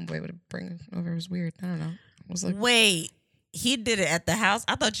bag. Homeboy would bring over. It was weird. I don't know. It was like. Wait, he did it at the house?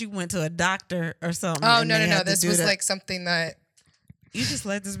 I thought you went to a doctor or something. Oh and no they had to This do was that. like something that. You just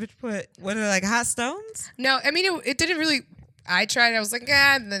let this bitch put what are they, like hot stones? No, I mean it didn't really. I tried. I was like,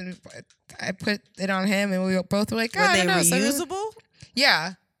 ah, and then I put it on him, and we both were like, Were I they don't know, something- reusable?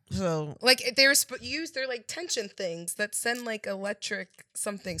 Yeah. So Like they were used, they're like tension things that send like electric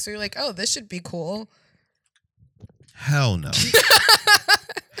something. So you're like, oh, this should be cool. Hell no.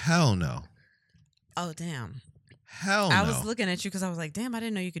 Hell no. oh damn. Hell no. I was looking at you because I was like, damn, I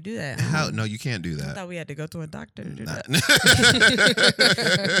didn't know you could do that. Hell no, you can't do I that. thought we had to go to a doctor to do Nah.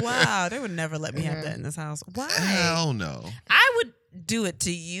 that. Wow, they would never let me have that in this house. Why? Hell no. I would do it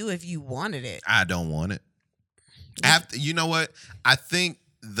to you if you wanted it. I don't want it. After, you know what? I think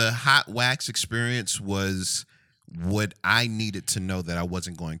the hot wax experience was what I needed to know that I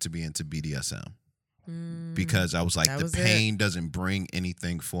wasn't going to be into BDSM. Because I was like, the pain doesn't bring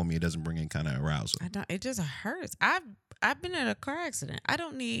anything for me. It doesn't bring any kind of arousal. I don't. It just hurts. I've been in a car accident. I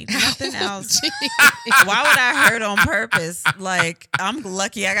don't need nothing else. Why would I hurt on purpose? Like, I'm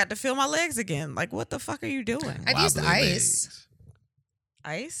lucky I got to feel my legs again. Like, what the fuck are you doing? I've used Wobbly ice. legs.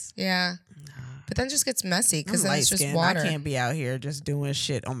 Ice? Yeah. But then it just gets messy because I'm then it's just light-skinned. water. I can't be out here just doing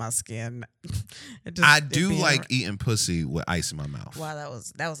shit on my skin. I do like eating pussy with ice in my mouth. Wow,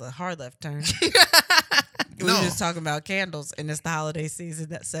 that was a hard left turn. We No. were just talking about candles, and it's the holiday season.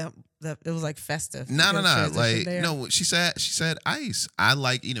 That it was like festive. No. Like, there. no, she said ice. I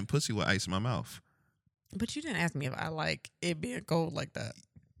like eating pussy with ice in my mouth. But you didn't ask me if I like it being cold like that.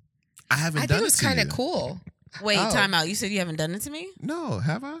 I haven't I done think it was to kind of you. cool. Wait, Oh. time out. You said you haven't done it to me? No,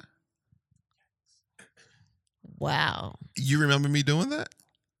 have I? Wow. You remember me doing that?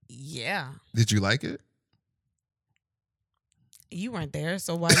 Yeah. Did you like it? You weren't there,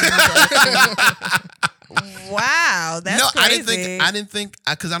 so why did you ask me? Wow, that's no, crazy. I didn't think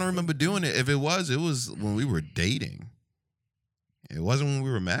because I don't remember doing it. If it was when we were dating. It wasn't when we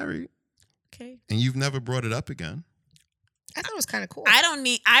were married. Okay. And you've never brought it up again. I thought it was kind of cool.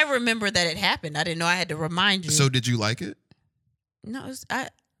 I remember that it happened. I didn't know I had to remind you. So did you like it? No, I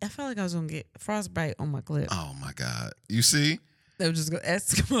felt like I was gonna get frostbite on my clip. Oh my God. You see? They were just gonna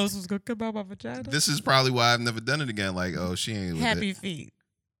Eskimos was gonna come out my vagina. This is probably why I've never done it again. Like, oh, she ain't with Happy it. feet.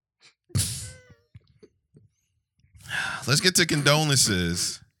 Let's get to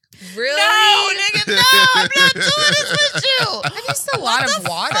condolences. Really? No, nigga, no, I'm not doing this with you. I used a lot of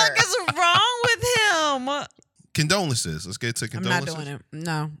water. What the fuck is wrong with him? Condolences. Let's get to I'm condolences. not doing it.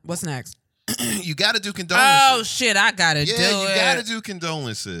 No. What's next? You got to do condolences. Oh shit, I gotta do yeah, it. you got to do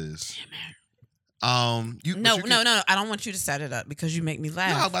condolences. No, No. I don't want you to set it up because you make me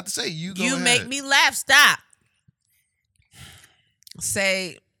laugh. No, I was about to say you. Go You ahead. make me laugh. Stop.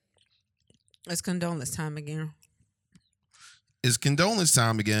 Say it's condolence time again. It's condolence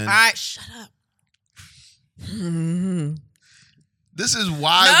time again. All right, shut up. This is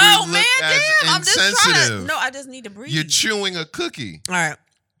why No, we man, look as damn. I'm just trying insensitive. to. No, I just need to breathe. You're chewing a cookie. All right.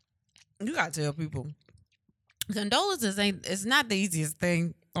 You gotta tell people. Condolences it's not the easiest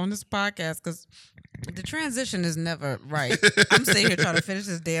thing on this podcast because the transition is never right. I'm sitting here trying to finish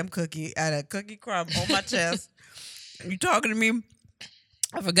this damn cookie at a cookie crumb on my chest. You talking to me?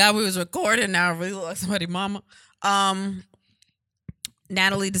 I forgot we was recording. Now I really look like somebody's mama.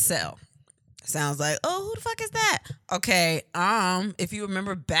 Natalie DeSalle. Sounds like, oh, who the fuck is that? Okay, if you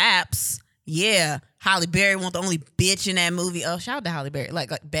remember Baps, yeah, Halle Berry wasn't the only bitch in that movie. Oh, shout out to Halle Berry,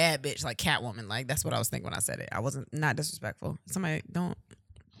 like bad bitch, like Catwoman. Like that's what I was thinking when I said it. I wasn't not disrespectful. Somebody don't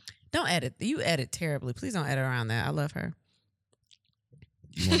edit. You edit terribly. Please don't edit around that. I love her.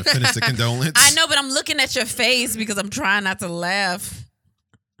 You want to finish the condolence? I know, but I'm looking at your face because I'm trying not to laugh.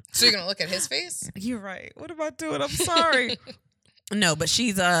 So you're gonna look at his face? You're right. What am I doing? I'm sorry. No, but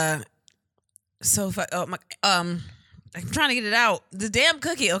she's so I'm trying to get it out. The damn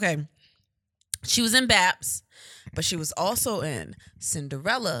cookie. Okay. She was in Baps, but she was also in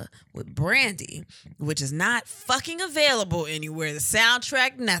Cinderella with Brandy, which is not fucking available anywhere. The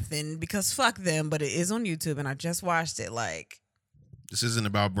soundtrack, nothing, because fuck them, but it is on YouTube and I just watched it like This isn't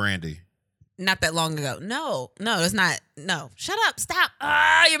about Brandy. not that long ago. No, it's not. No. Shut up. Stop.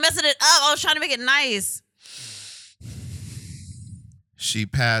 You're messing it up. I was trying to make it nice. She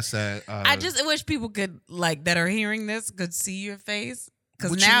passed that. I just wish people could, like, that are hearing this could see your face. Because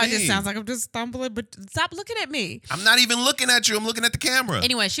What you now it just mean? sounds like I'm just stumbling, but stop looking at me. I'm not even looking at you. I'm looking at the camera.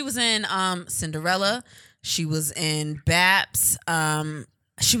 Anyway, she was in Cinderella. She was in Baps.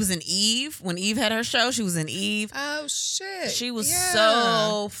 She was in Eve. When Eve had her show, she was in Eve. Oh shit. She was Yeah.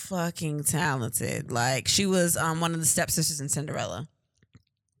 so fucking talented. Like, she was one of the stepsisters in Cinderella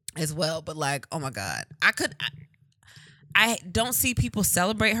as well. But, like, oh my God. I don't see people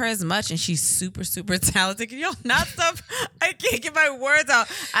celebrate her as much, and she's super, super talented. Can y'all not stop? I can't get my words out.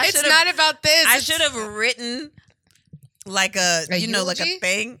 It's not about this. I It's- should have written like a like a eulogy?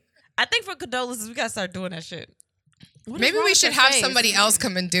 thing. I think for condolences, we gotta start doing that shit. What is Maybe wrong we with should your have face? somebody else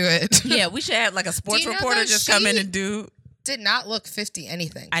come and do it. Yeah, we should have like a sports you know reporter that just come in she- and do. Did not look 50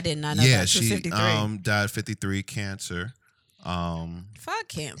 anything. I did not know Yeah, that. She was she 53. died 53 cancer. Fuck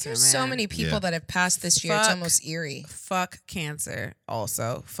cancer, There's man. so many people Yeah. that have passed this year. It's Fuck. almost eerie. Fuck cancer.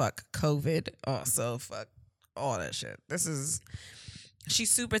 Also, fuck COVID. Also, fuck all that shit.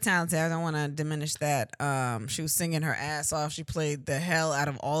 She's super talented. I don't want to diminish that. She was singing her ass off. She played the hell out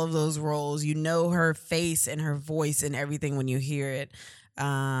of all of those roles. You know her face and her voice and everything when you hear it.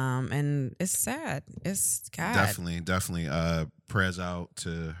 And it's sad. It's God. Definitely. Prayers out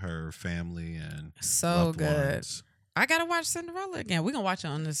to her family and So loved good. ones. I gotta watch Cinderella again. We're gonna watch it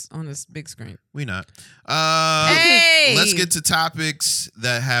on this big screen. We not. Hey! Let's get to topics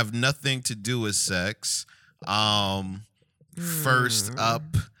that have nothing to do with sex. First up,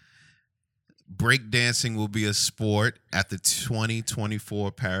 breakdancing will be a sport at the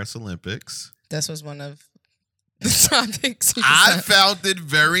 2024 Paris Olympics. This was one of the topics. I found it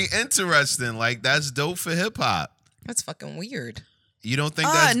very interesting. Like, that's dope for hip hop. That's fucking weird. You don't think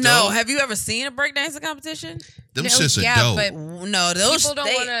that's dope? No. Have you ever seen a breakdancing competition? Them No, shits are yeah, dope. but No, those people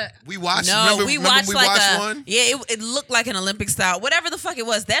don't want to. We watched. No, remember we we watched watched one. Yeah, it looked like an Olympic style. Whatever the fuck it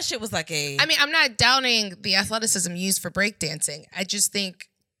was, that shit was like a. I mean, I'm not doubting the athleticism used for breakdancing. I just think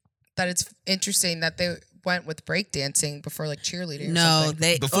that it's interesting that they went with breakdancing before like cheerleading. Or No, something.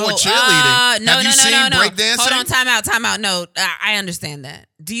 they Before cheerleading. No, Have you seen breakdancing? Hold on, time out. No, I understand that.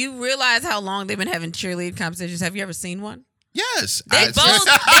 Do you realize how long they've been having cheerleading competitions? Have you ever seen one? Yes. They both.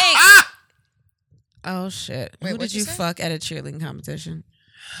 Oh shit! Wait, Who what'd did you you say? fuck at a cheerleading competition?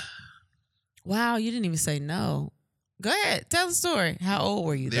 Wow, you didn't even say no. Go ahead, tell the story. How old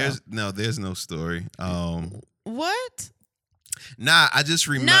were you? There's no story. What? Nah, I just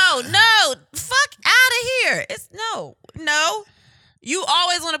remember. No, fuck out of here. It's no. You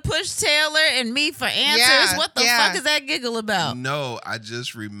always want to push Taylor and me for answers. Yeah, What the yeah. fuck is that giggle about? No, I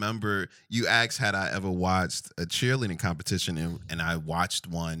just remember you asked had I ever watched a cheerleading competition, and I watched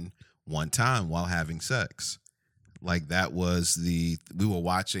one time while having sex. Like that was we were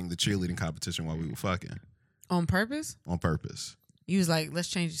watching the cheerleading competition while we were fucking On purpose? on purpose. You was like, let's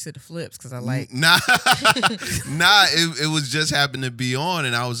change it to the flips because I like. Nah, it was just happened to be on,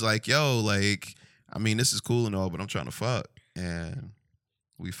 and I was like, yo, like, I mean, this is cool and all, but I'm trying to fuck, and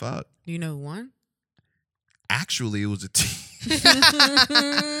we fucked. You know who won? Actually, it was a team.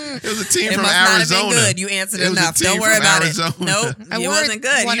 It was a team It from must not have Arizona. been good. You answered It was a enough. team Don't worry from about Arizona. it. Nope, I it wasn't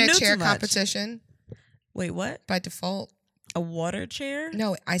good. won You a knew chair too much. competition Wait, what? by default. A water chair?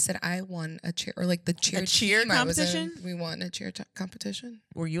 No, I said I won a chair or like the cheer. A cheer team I was in, competition? we won a cheer competition.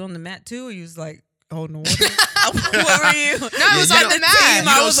 Were you on the mat too, or you was like holding the water? What were you? No, I was you on don't- the mat. team You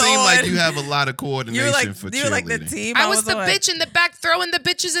I don't was seem on. like you have a lot of coordination You were like for you were like the cheerleading. team. I was the on. bitch in the back throwing the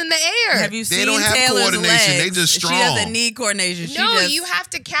bitches in the air. Have you They seen don't have Taylor's coordination. They legs? just She strong. doesn't need coordination. She No, just, you have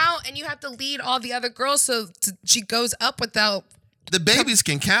to count and you have to lead all the other girls so she goes up without. The babies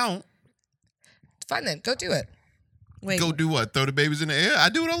can count. Fine then, go do it. wait. Go do what? Throw the babies in the air? I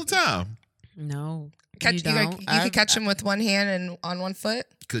do it all the time. No, Catch, you don't. could catch them with one hand and on one foot.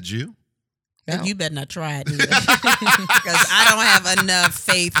 Could you? No. You better not try it either. Because I don't have enough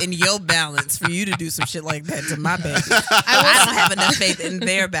faith in your balance for you to do some shit like that to my baby. I don't have enough faith in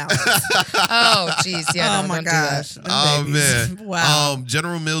their balance. Oh, jeez, yeah. Oh no, my don't gosh. Do Them Oh babies. man. Wow.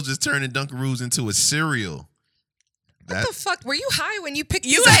 General Mills is turning Dunkaroos into a cereal. that. What the fuck? Were you high when you picked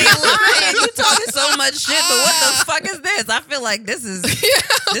You these ain't up? lying. You talking so much shit, but what the fuck is this? I feel like this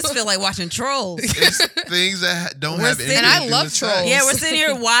feel like watching Trolls. It's things that don't We're have sitting- anything And I to do love with trolls. sex. Yeah, we're sitting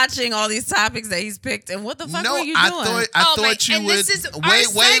here watching all these topics that he's picked, and what the fuck No, were you I doing? thought Oh, my- you and would. this is our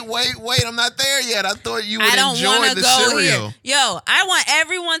Wait! I'm not there yet. I thought you would I don't enjoy want to the go cereal. here. Yo, I want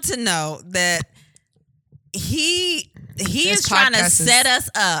everyone to know that he This is trying to podcast is- set us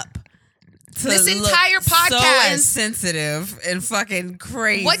up. To This look entire podcast. so insensitive and fucking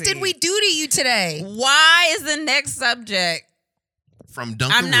crazy. What did we do to you today? Why is the next subject? From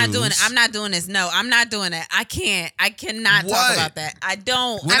Dunkaroos. I'm not doing it. I'm not doing this. No, I'm not doing it. I can't. I cannot talk What? about that. I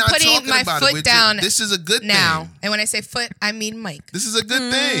don't. We're I'm not putting talking my about foot it. down This is a good Now, thing. and when I say foot, I mean Mike. This is a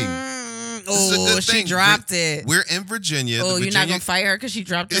good thing. This is a Oh, good she thing. dropped it. We're in Virginia. Oh, The you're not Virginia- gonna fight her because she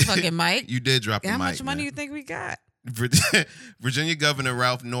dropped the fucking mic? You did drop the How mic. much money man. you think we got? Virginia Governor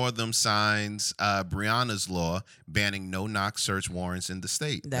Ralph Northam signs Breonna's law banning no-knock search warrants in the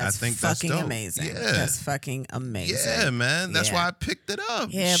state. That's I think fucking that's dope. amazing. Yeah, That's fucking amazing. yeah, man. That's Yeah. why I picked it up.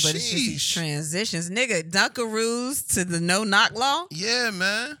 Yeah, but it's just these Sheesh. transitions. Nigga, Dunkaroos to the no-knock law? Yeah,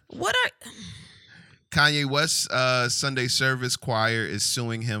 man. What are... Kanye West's Sunday service choir is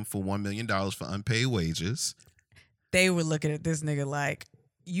suing him for $1 million for unpaid wages. They were looking at this nigga like,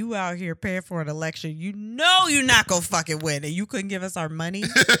 you out here paying for an election. You know you're not gonna fucking win, and you couldn't give us our money.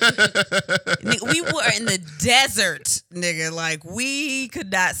 Nigga, we were in the desert, nigga. Like, we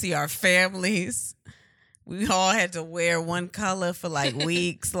could not see our families. We all had to wear one color for like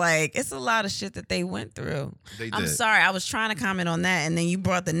weeks. Like, it's a lot of shit that they went through. I'm sorry. I was trying to comment on that, and then you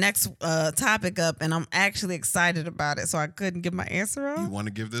brought the next topic up, and I'm actually excited about it, so I couldn't give my answer up. You want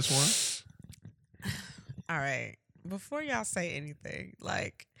to give this one? All right. Before y'all say anything,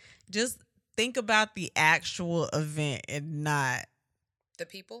 like, just think about the actual event and not The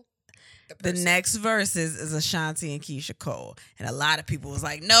people? the next verses is Ashanti and Keisha Cole. And a lot of people was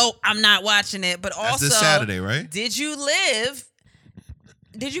like, nope, I'm not watching it. But That's also, this Saturday, right? Did you go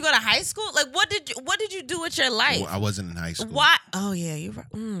to high school? Like, what did you do with your life? Well, I wasn't in high school. Why? Oh, yeah, you're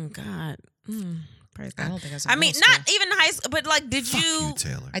right. God. Praise God. I don't think I was in I mean, middle not even high school, but like, did Fuck you? you,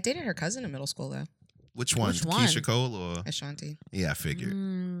 Taylor. I dated her cousin in middle school, though. Which one? Which one? Keisha Cole or? Ashanti. Yeah, I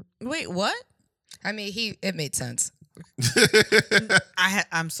figured. Wait, what? I mean, it made sense.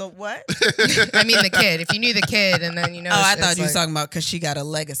 I'm so what? I mean, the kid. If you knew the kid, and then I thought you was talking about because she got a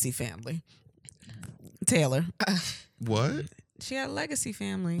legacy family. Taylor. What? She got a legacy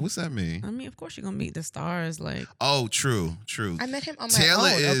family. What's that mean? I mean, of course you're gonna meet the stars. Like, Oh, true. I met him on my Taylor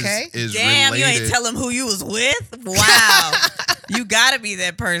own. Okay. is damn, you related. ain't tell him who you was with. Wow, you gotta be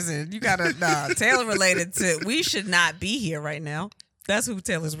that person. You gotta. Nah, Taylor related to. We should not be here right now. That's who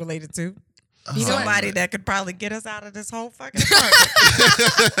Taylor's related to. Somebody that could probably get us out of this whole fucking apartment.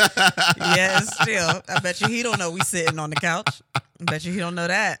 Yeah, still, I bet you he don't know we sitting on the couch. I bet you he don't know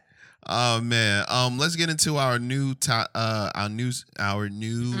that. Oh man. Let's get into our new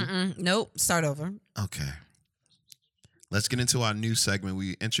Nope. Start over. Okay. Let's get into our new segment.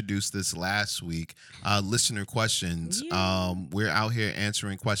 We introduced this last week. Listener questions. Yeah. We're out here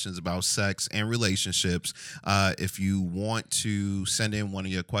answering questions about sex and relationships. If you want to send in one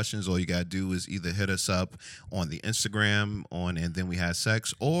of your questions, all you gotta do is either hit us up on the Instagram and then we had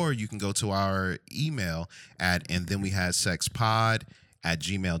sex, or you can go to our email at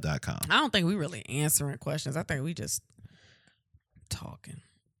andthenwehadSexPod@gmail.com. I don't think we really answering questions. I think we just talking.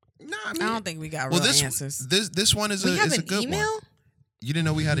 No, I I mean, don't think we got real answers. This one is We have is a an good email? one. You didn't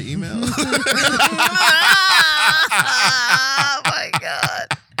know we had an email? Oh my God.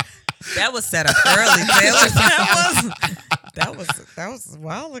 That was set up early, Taylor. That was a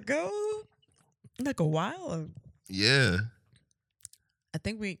while ago. Like a while ago. Yeah. I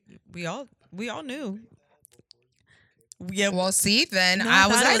think we all knew. Yeah. Well, see, then No, I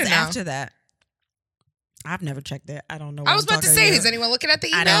was thought it right after that. I've never checked that. I don't know. I was about to say, is anyone looking at the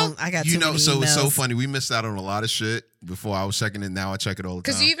email? I don't. I got You too know, many so it's so emails. funny. We missed out on a lot of shit before I was checking it. Now I check it all the time.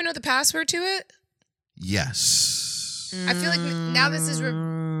 Because do you even know the password to it? Yes. I feel like now this is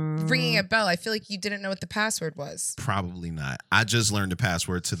ringing a bell. I feel like you didn't know what the password was. Probably not. I just learned the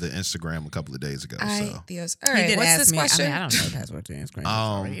password to the Instagram a couple of days ago. So. Dios. He All right, did what's ask this me. question? I mean, I don't know the password to Instagram. It's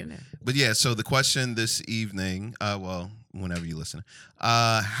already in there. But yeah, so the question this evening, well, whenever you listen,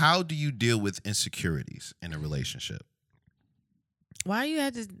 how do you deal with insecurities in a relationship? Why you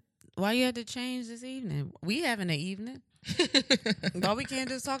had to change this evening? We having an evening. Why we can't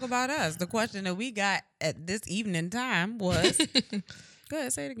just talk about us? The question that we got at this evening time was, go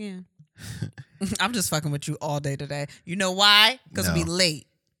ahead, say it again. I'm just fucking with you all day today. You know why? Because No. we late.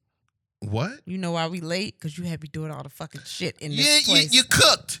 What? You know why we late? Because you had me doing all the fucking shit in this place. You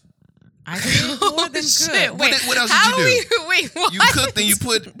cooked. I did more than shit, good. wait. What else How did you do? Wait, what? You cooked and you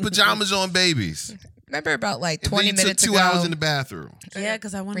put pajamas on babies. Remember about like And 20 then you minutes took ago? 2 hours in the bathroom. Yeah,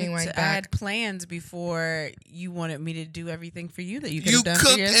 because I wanted Rewind to. back. I had plans before you wanted me to do everything for you that you could You have done for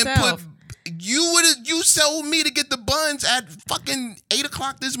cooked and yourself. you told me to get the buns at fucking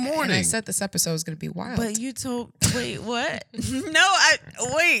 8:00 this morning. And I said this episode was going to be wild. But you told. Wait, what?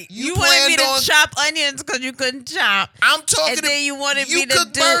 Wait. You You wanted me planned to on- chop onions because you couldn't chop, I'm talking. and then you wanted me to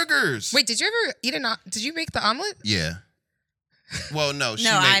cook do. burgers. Wait, did you ever eat did you make the omelet? Yeah. Well, no, she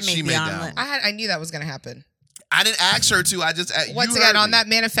No, I made, made she the made omelet. that. I knew that was going to happen. I didn't ask her to. I just Once you again, heard on me. that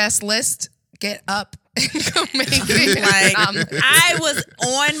manifest list, get up and go make it. Like, omelet. I was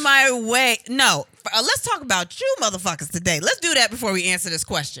on my way. No, let's talk about you motherfuckers today. Let's do that before we answer this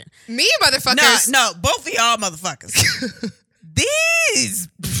question. Me, motherfuckers. No, both of y'all motherfuckers. These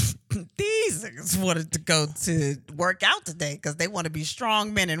niggas wanted to go to work out today because they want to be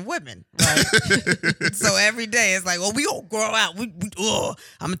strong men and women, right? So every day it's like, well, we gonna grow out. I'm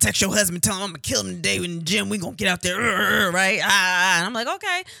gonna text your husband, tell him I'm gonna kill him today in the gym. We gonna get out there, right? And I'm like,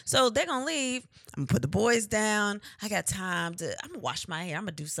 okay. So they're gonna leave. I'm gonna put the boys down. I got time I'm gonna wash my hair. I'm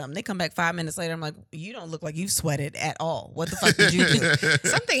gonna do something. They come back 5 minutes later. I'm like, you don't look like you sweated at all. What the fuck did you do?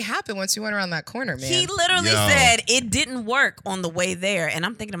 Something happened once you went around that corner, man. He literally Yo. said it didn't work on the way there. And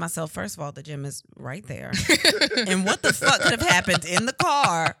I'm thinking to myself, first of all, the gym is right there. And what the fuck could have happened in the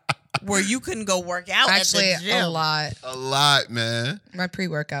car where you couldn't go work out Actually, at the gym? a lot. A lot, man. My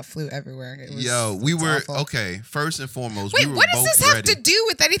pre-workout flew everywhere. It was, Yo, we it's were awful. okay. First and foremost, Wait, we were what does both this have ready. to do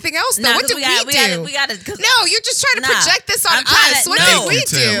with anything else? Though? Nah, What 'cause did we do? We gotta. No, you're just trying to Nah. project this on I'm us. What no. did we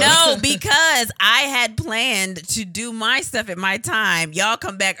Thank you, do? Taylor. No, because I had planned to do my stuff at my time. Y'all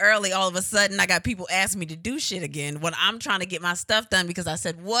come back early. All of a sudden, I got people asking me to do shit again when I'm trying to get my stuff done because I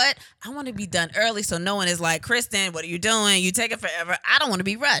said, what? I want to be done early so no one is like, Kristen, what are you doing? You taking forever. I don't want to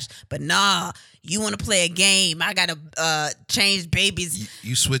be rushed. But nah, you want to play a game. I got to change babies.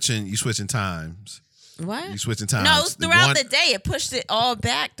 You switching times. What? You switching times. No, it was throughout the day. It pushed it all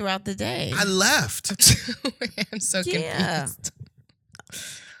back throughout the day. I left. I'm so Yeah. confused.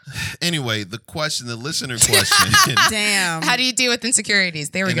 Anyway, the listener question. Damn. How do you deal with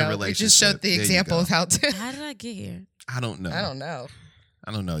insecurities? There we In a go. We just showed relationship. the There you example go. of how to. How did I get here? I don't know.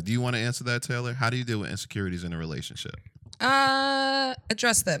 I don't know. Do you want to answer that, Taylor? How do you deal with insecurities in a relationship?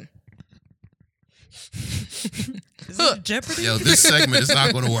 Address them. Is this Jeopardy? Yo, this segment is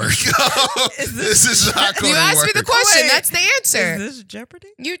not going to work. This is not going You to work. asked me the question. Wait. That's the answer. Is this Jeopardy?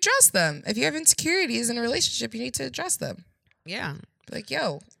 You address them. If you have insecurities in a relationship, you need to address them. Yeah. Be like,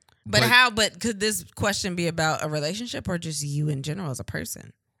 yo, But could this question be about a relationship or just you in general as a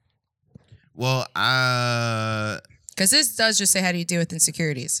person? Well, because this does just say, how do you deal with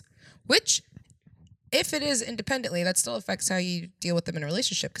insecurities? Which, if it is independently, that still affects how you deal with them in a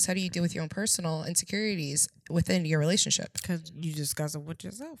relationship. Because how do you deal with your own personal insecurities within your relationship? Because you discuss it with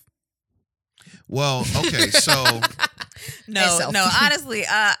yourself. well, okay, so Myself. No, honestly,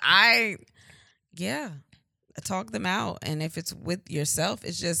 I talk them out. And if it's with yourself,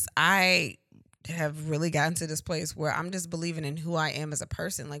 it's just, I have really gotten to this place where I'm just believing in who I am as a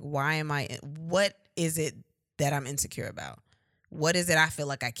person. Like, what is it that I'm insecure about? What is it I feel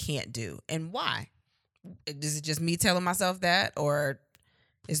like I can't do? And why? Is it just me telling myself that? Or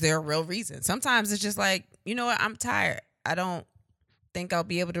is there a real reason? Sometimes it's just like, you know what? I'm tired. I don't think I'll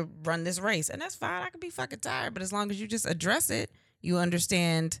be able to run this race. And that's fine. I can be fucking tired. But as long as you just address it, you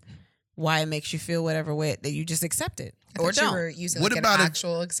understand why it makes you feel whatever way that you just accept it. I Or thought you don't. were using What like about an if-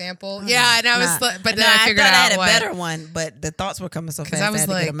 actual example. Oh, Yeah, and I was, nah. but then Nah, I figured thought I out had what. a better one, but the thoughts were coming so 'Cause fast. I was had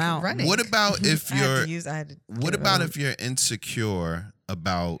to like, get them out. running. what about if I had you're to use. I had to. what get about rid of if you're insecure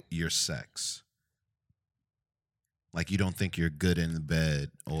about your sex? Like you don't think you're good in the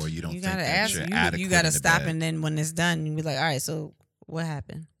bed, or you don't You think gotta that ask. you're You adequate gotta in the stop, bed. and then when it's done, you be like, all right. So what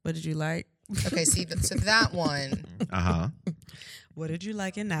happened? What did you like? Okay, see, so that one, What did you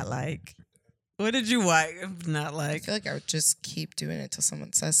like and not like? What did you like and not I like? feel like I would just keep doing it till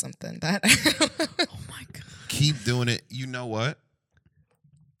someone says something. That Oh my god. Keep doing it. You know what?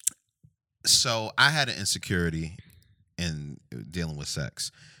 So I had an insecurity in dealing with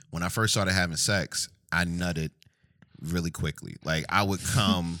sex. When I first started having sex, I nutted really quickly. Like I would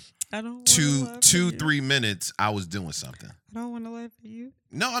come I don't. 2-3 minutes, I was doing something. I don't want to laugh at you.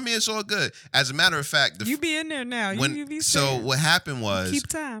 No, I mean it's all good. As a matter of fact, You be in there now. You be so scared. what happened was Keep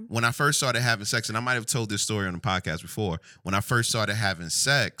time. when I first started having sex, and I might have told this story on the podcast before. When I first started having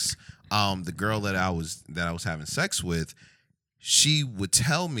sex, the girl that I was having sex with, she would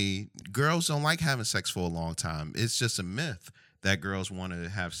tell me girls don't like having sex for a long time. It's just a myth that girls want to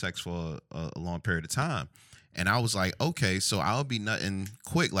have sex for a long period of time. And I was like, okay, so I'll be nutting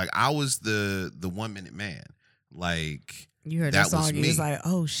quick. Like I was the 1 minute man. Like You heard that that song. was You was me. like,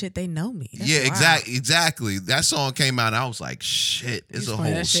 oh shit, they know me. That's yeah, wild. exactly. That song came out, and I was like, shit, You it's was a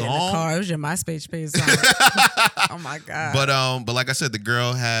playing whole that shit in the song. car. It was your MySpace page song. Oh my god. But like I said, the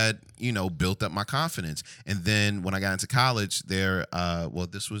girl had built up my confidence, and then when I got into college,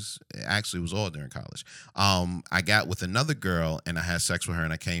 this was all during college. I got with another girl, and I had sex with her,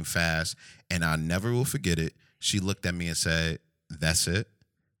 and I came fast, and I never will forget it. She looked at me and said, "That's it,"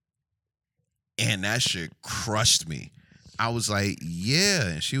 and that shit crushed me. I was like, "Yeah,"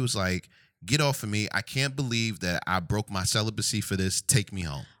 and she was like, "Get off of me! I can't believe that I broke my celibacy for this. Take me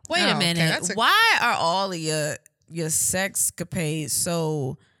home." Wait Oh, a okay, minute. that's a- Why are all of your sexcapades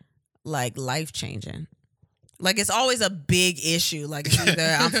so like life changing? Like it's always a big issue. Like it's either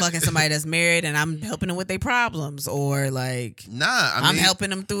I'm fucking somebody that's married and I'm helping them with their problems, or like Nah, I I'm mean, helping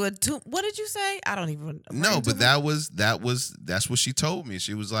them through a. What did you say? I don't even. No, but that's what she told me.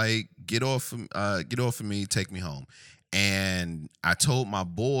 She was like, get off of me, take me home. And I told my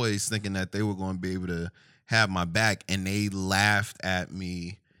boys, thinking that they were going to be able to have my back, and they laughed at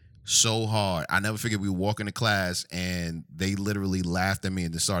me so hard. I never forget, we were walking to class, and they literally laughed at me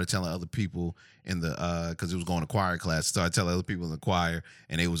and then started telling other people in the because it was going to choir class, started telling other people in the choir,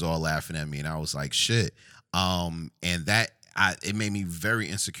 and they was all laughing at me, and I was like, shit. And that it made me very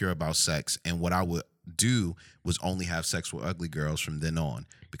insecure about sex, and what I would do was only have sex with ugly girls from then on,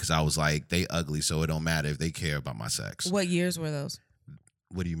 because I was like, they ugly, so it don't matter if they care about my sex. What years were those?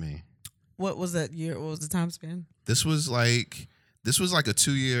 What do you mean? What was that year? What was the time span? This was like a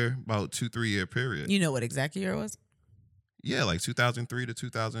 2 year, about 2-3 year period. You know what exact year it was? Yeah, like 2003 to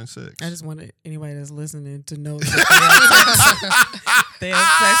 2006. I just wanted anybody that's listening to know that they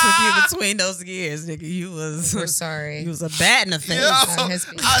had sex with you between those years, nigga. We're sorry. You was a bat in the face. Yo, I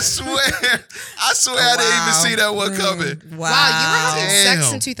swear I didn't even see that one coming. Wow. Wow, you were having sex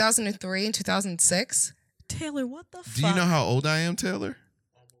Damn. in 2003 and 2006? Taylor, what the fuck? Do you know how old I am, Taylor?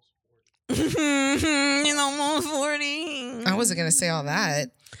 You're almost 40. I wasn't going to say all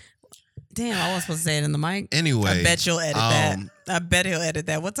that. Damn, I wasn't supposed to say it in the mic. Anyway, I bet you'll edit that. I bet he'll edit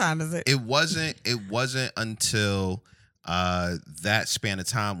that. What time is it? It wasn't until that span of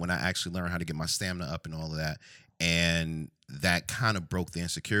time when I actually learned how to get my stamina up and all of that, and that kind of broke the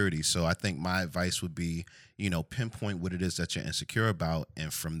insecurity. So I think my advice would be, pinpoint what it is that you're insecure about,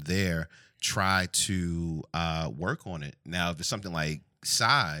 and from there try to work on it. Now, if it's something like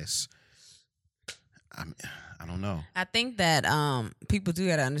size, I don't know. I think that people do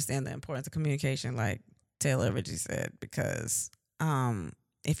got to understand the importance of communication, like Taylor Ritchie said, because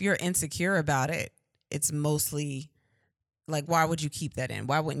if you're insecure about it, it's mostly like, why would you keep that in?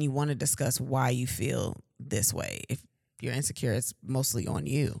 Why wouldn't you want to discuss why you feel this way? If you're insecure, it's mostly on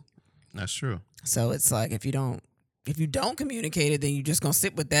you. That's true. So it's like, if you don't communicate it, then you're just gonna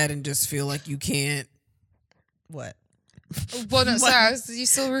sit with that and just feel like you can't. What? Well, no, sorry. You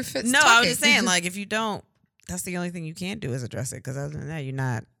still No, I was just saying, like, if you don't, that's the only thing you can do is address it. Because other than that, you're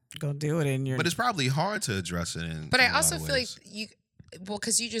not gonna do it, and you're. But it's probably hard to address it. But I also feel like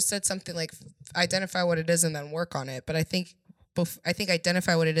because you just said something like identify what it is and then work on it. But I think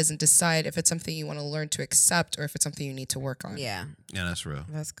identify what it is and decide if it's something you want to learn to accept or if it's something you need to work on. Yeah, that's real.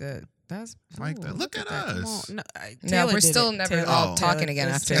 That's good. That's like that. Look at us. No, we're still never all talking again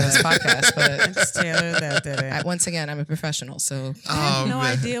after this podcast. But it's Taylor that did it. Once again, I'm a professional, so I have no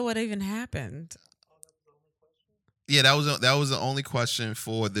idea what even happened. Yeah, that was the only question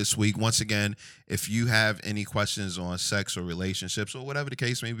for this week. Once again, if you have any questions on sex or relationships or whatever the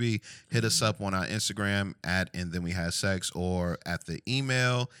case may be, hit us up on our Instagram and then we have sex, or at the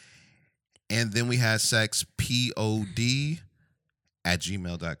email and then we have sex pod@gmail.com.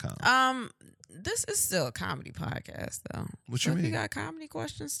 This is still a comedy podcast, though. What you mean? You got comedy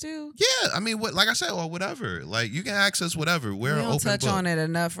questions too? Yeah, I mean, like I said, or whatever. Like, you can ask us whatever. We're we an don't open touch book. on it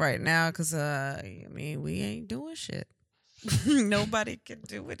enough right now because, we ain't doing shit. Nobody can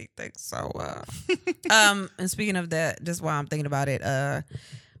do anything. So, and speaking of that, just while I'm thinking about it,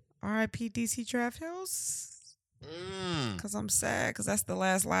 R.I.P. DC Draft House. Because I'm sad because that's the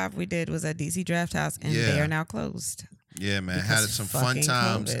last live we did was at DC Draft House, and they are now closed. Yeah, man. Because Had some fun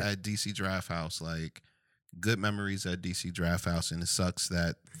times COVID. at DC Draft House. Like, good memories at DC Draft House. And it sucks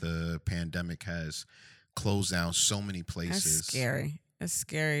that the pandemic has closed down so many places. That's scary. It's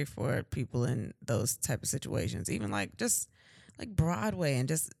scary for people in those type of situations. Even like just like Broadway and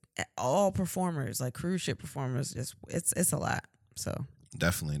just all performers, like cruise ship performers. Just it's a lot. So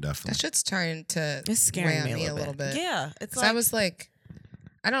Definitely. that shit's starting to it's scaring weigh on me a little bit. Yeah, it's like I was like,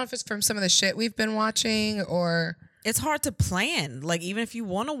 I don't know if it's from some of the shit we've been watching or. It's hard to plan. Like, even if you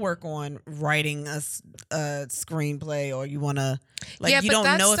want to work on writing a screenplay or you want to, like, you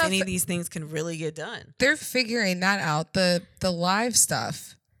don't know if any of these things can really get done. They're figuring that out. The live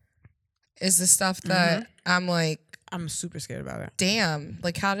stuff is the stuff that I'm like, I'm super scared about it. Damn.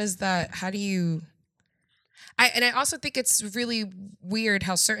 Like, how do you... I also think it's really weird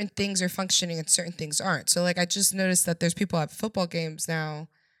how certain things are functioning and certain things aren't. So, like, I just noticed that there's people at football games now,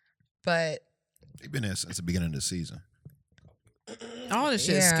 but... They've been there since the beginning of the season. All this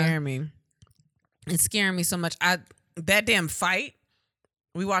shit is scaring me. It's scaring me so much. That damn fight.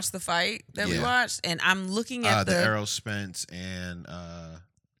 We watched the fight that we watched, and I'm looking at the Errol Spence and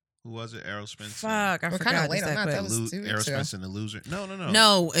who was it? Errol Spence. Fuck, I We're forgot. kind of late on that. That was 2 Errol weeks ago. Spence and the loser. No.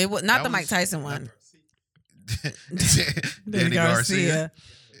 No, it was not That the Mike was- Tyson one. Danny Garcia.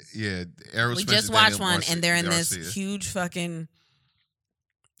 Yeah. Yeah, Errol We Spence just and watched Daniel one, and they're in Garcia. this huge fucking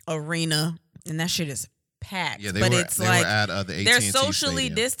arena, and that shit is packed. Yeah, but they it's were like at the AT&T they're socially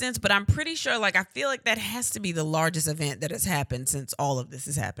Stadium. distanced, but I'm pretty sure, like, I feel like that has to be the largest event that has happened since all of this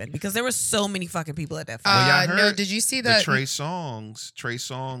has happened because there were so many fucking people at that fight. Well, y'all No, heard did you see the that? Trey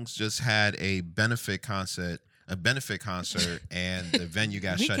Songz just had a benefit concert, and the venue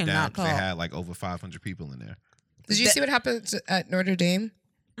got We shut cannot down because they talk. had like over 500 people in there. Did you see what happened at Notre Dame?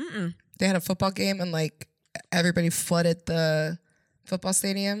 Mm-mm. They had a football game and like everybody flooded the football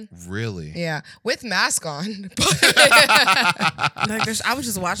stadium. Really? Yeah, with mask on. Like, I was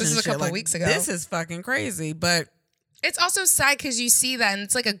just watching This is a shit, couple like, weeks ago. This is fucking crazy, but It's also sad because you see that, and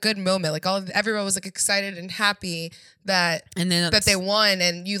it's like a good moment. Like everyone was like excited and happy that that they won,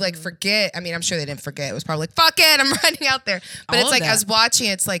 and you like forget. I mean, I'm sure they didn't forget. It was probably like, "Fuck it, I'm running out there." But All it's of like that. I was watching.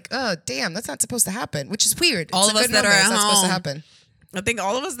 It's like, oh damn, that's not supposed to happen, which is weird. All It's of a us good that are moment. at It's not supposed to home. happen. I think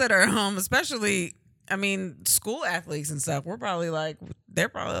all of us that are at home, especially, I mean, school athletes and stuff, they're probably like,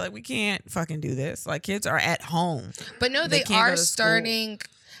 we can't fucking do this. Like, kids are at home. But no, They they, can't go are to school. starting.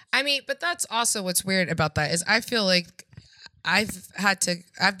 I mean, but that's also what's weird about that is I feel like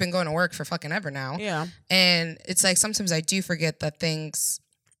I've been going to work for fucking ever now. Yeah. And it's like sometimes I do forget that things,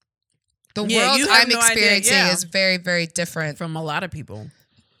 the Yeah, world you have I'm no idea, experiencing yeah. is very, very different. From a lot of people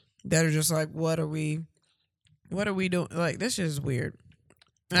that are just like, what are we doing? Like, this shit is weird.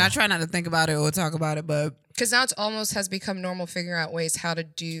 And I try not to think about it or talk about it, but Because now it's almost has become normal figuring out ways how to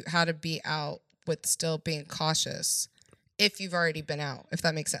be out with still being cautious if you've already been out, if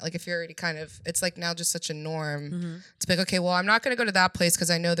that makes sense. Like if you're already kind of, it's like now just such a norm to be like, okay, well, I'm not going to go to that place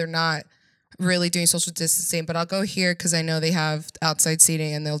because I know they're not really doing social distancing, but I'll go here because I know they have outside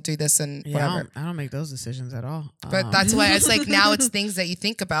seating and they'll do this and whatever. I don't make those decisions at all. But that's why it's like now it's things that you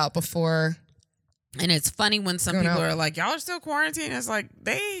think about before. And it's funny when some Going people out. are like, y'all are still quarantined. It's like,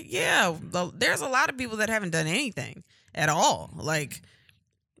 there's a lot of people that haven't done anything at all. Like,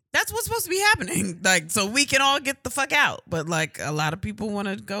 that's what's supposed to be happening. Like, so we can all get the fuck out. But, like, a lot of people want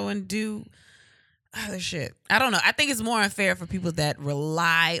to go and do other shit. I don't know. I think it's more unfair for people that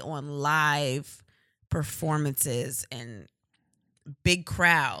rely on live performances and big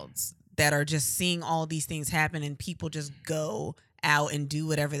crowds that are just seeing all these things happen and people just go out and do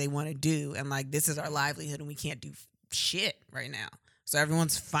whatever they want to do, and like, this is our livelihood and we can't do shit right now, so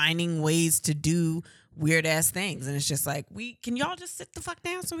everyone's finding ways to do weird ass things, and it's just like, can y'all just sit the fuck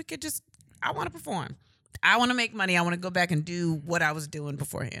down so we could just, I want to perform, I want to make money, I want to go back and do what I was doing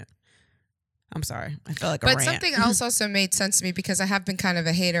beforehand. I'm sorry, I feel like a But rant. something else also made sense to me because I have been kind of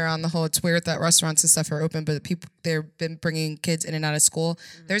a hater on the whole, it's weird that restaurants and stuff are open, but people, they've been bringing kids in and out of school.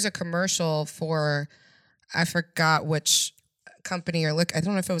 There's a commercial for, I forgot which company or liquor, I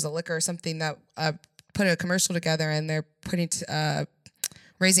don't know if it was a liquor or something that put a commercial together, and they're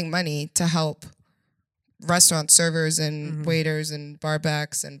raising money to help restaurant servers and waiters and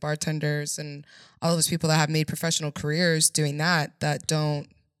barbacks and bartenders and all those people that have made professional careers doing that don't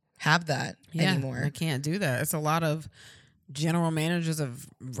have that anymore. I can't do that. It's a lot of general managers of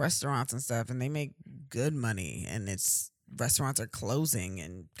restaurants and stuff, and they make good money, and restaurants are closing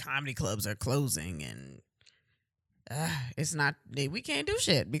and comedy clubs are closing, and it's not, we can't do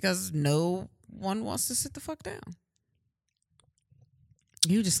shit because no one wants to sit the fuck down.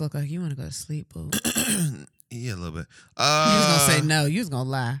 You just look like you want to go to sleep, boo. Yeah, a little bit. You was gonna say no. You was gonna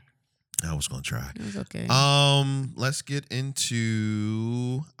lie. I was gonna try. It was okay. Let's get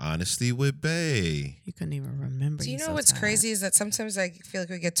into Honesty with Bay. You couldn't even remember. Do you know so what's tired. crazy is that sometimes I feel like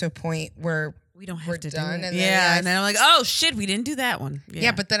we get to a point where We don't have we're to done, do it. and then, and then I'm like, oh shit, we didn't do that one.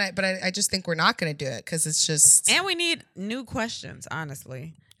 yeah, but then I just think we're not going to do it because it's just and we need new questions,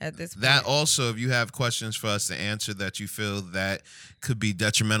 honestly, at this point. That also, if you have questions for us to answer that you feel that could be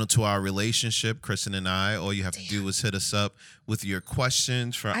detrimental to our relationship, Kristen and I, all you have to do is hit us up with your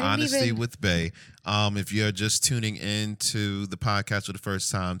questions for Honesty with Bay. If you're just tuning in to the podcast for the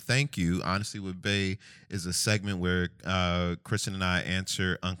first time, thank you. Honesty with Bay is a segment where Kristen and I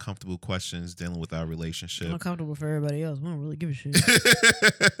answer uncomfortable questions dealing with our relationship. uncomfortable for everybody else. We don't really give a shit.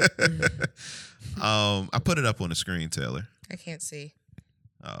 I put it up on the screen, Taylor. I can't see.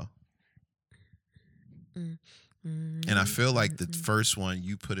 Oh. And I feel like the first one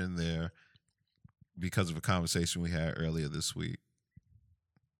you put in there because of a conversation we had earlier this week.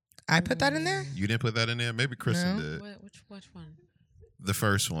 I put that in there? You didn't put that in there? Maybe Kristen No. did. Which one? The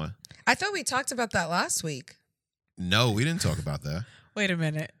first one. I thought we talked about that last week. No, we didn't talk about that. Wait a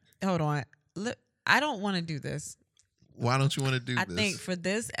minute. Hold on. Look, I don't want to do this. Why don't you want to do I this? think for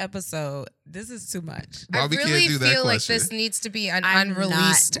this episode, this is too much. Why I we can't really do that feel like question? this needs to be an I'm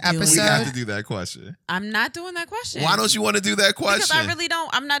unreleased not doing We have to episode. do that question. I'm not doing that question. Why don't you want to do that question? Because I really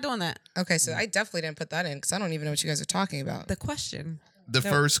don't. I'm not doing that. Okay, so I definitely didn't put that in because I don't even know what you guys are talking about. The question. the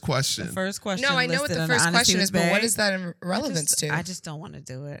first question. The first question. No, I know what listed the on first Honesty question with is, but what Bay. is that in relevance to? I just don't want to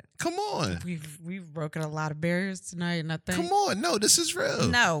do it. Come on. We've broken a lot of barriers tonight, and I think Come on. No, this is real.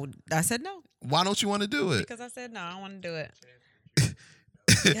 no. I said no Why don't you want to do it? because I said no. I don't want to do it.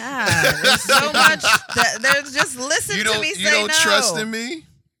 God, there's so much. There's just listen You to don't me say you don't no. trust in me?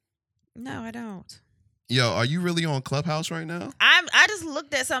 No, I don't. Yo, are you really on Clubhouse right now? I just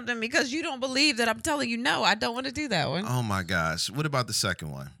looked at something because you don't believe that I'm telling you no. I don't want to do that one. Oh my gosh. What about the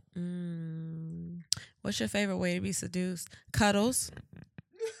second one? What's your favorite way to be seduced? Cuddles.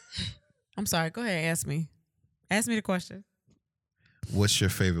 I'm sorry. Go ahead. Ask me. Ask me the question. What's your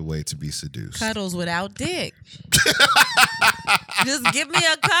favorite way to be seduced? Cuddles without dick. Just give me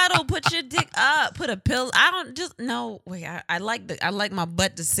a cuddle. Put your dick up. Put a pillow. I don't just no. Wait, I like my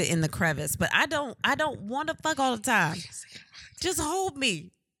butt to sit in the crevice, but I don't want to fuck all the time. Just hold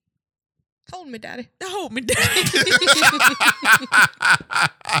me. Hold me, daddy. Hold me, daddy.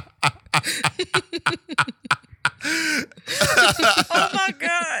 Oh my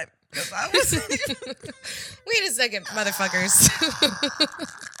God. Wait a second, motherfuckers.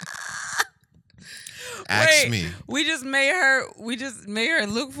 Ask me. We just made her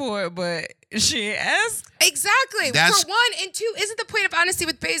look for it, but she asked. Exactly. That's- For one, and two, isn't the point of Honesty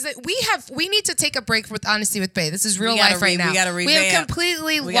with Bae is that we need to take a break with Honesty with Bae. This is real gotta life right now. we gotta We have revamp.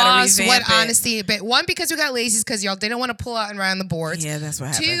 completely We gotta lost revamp what it. Honesty. But one, because we got lazy, because y'all didn't want to pull out and run on the boards. Yeah, that's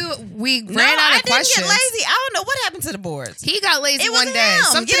what happened. Two, we No, ran out I of questions. didn't get lazy. I don't know what happened to the boards. He got lazy It was one day. him.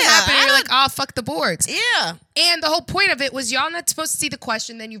 Something Yeah, happened. And I you're like, oh, fuck the boards. Yeah, And the whole point of it was y'all not supposed to see the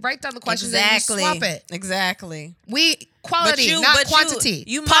question. Then you write down the questions exactly. and you swap it. Exactly. Quality, not quantity.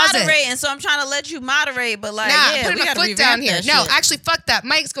 You Pause it. moderate, and so I'm trying to let you moderate, but like, Nah, yeah, put we my gotta foot down revamp here. that No, shit. actually, fuck that.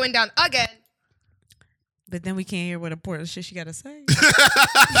 Mike's going down again. But then we can't hear what important shit she gotta say.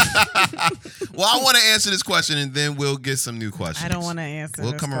 Well, I want to answer this question, and then we'll get some new questions. I don't want to answer.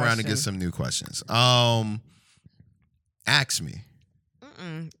 We'll this come around and get question. some new questions. Ask me.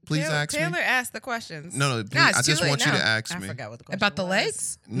 Please ask me. Taylor asked the questions. No, please, Nah, it's I too just late want you now. to ask I me. forgot what the question About the was.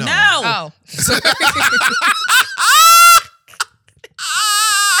 legs? No. Oh. Sorry.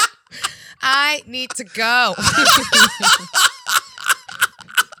 I need to go.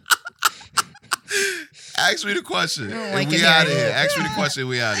 Ask me the question. don't like and we it out of here. here. Ask me the question.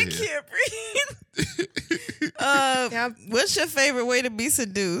 We out I of here. can't breathe. What's your favorite way to be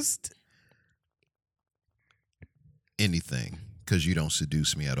seduced? Anything, because you don't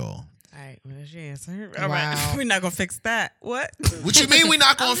seduce me at all. All right, well, that's your answer. All Wow. right, we're not gonna fix that. What? What you mean we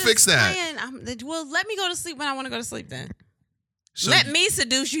not I'm gonna just fix that? saying, well, let me go to sleep when I want to go to sleep. Then So let me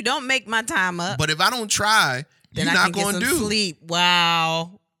seduce you. Don't make my time up. But if I don't try, then you're I not can gonna get some do. sleep.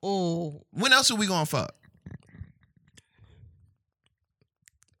 Wow. Oh, When else are we gonna fuck?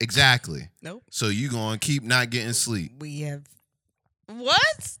 Exactly. nope. So you gonna keep not getting sleep? We have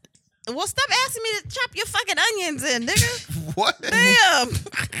what? Well, stop asking me to chop your fucking onions in, nigga. What? Damn.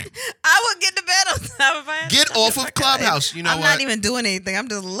 I would get to bed on time if I had to Get chop your off of fucking Clubhouse. onions. You know I'm what? not even doing anything. I'm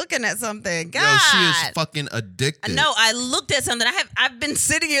just looking at something. God. Yo, she is fucking addicted. No, I looked at something. I've been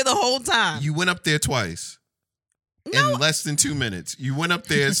sitting here the whole time. You went up there twice. No. In less than 2 minutes. You went up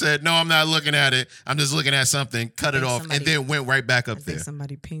there and said, no, I'm not looking at it. I'm just looking at something. Cut it think off. somebody- And then went right back I up think there.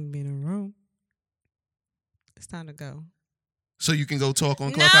 somebody pinged me in a room. It's time to go. So you can go talk on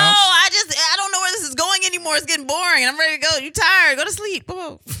No, Clubhouse? I don't know where this is going anymore. It's getting boring. I'm ready to go. You tired? Go to sleep.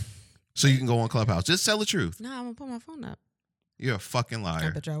 Whoa. So you can go on Clubhouse. Just tell the truth. No, I'm gonna put my phone up. You're a fucking I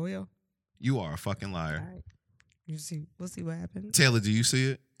liar. bet y'all will. You are a fucking All liar. right. You see, we'll see what happens. Taylor, do you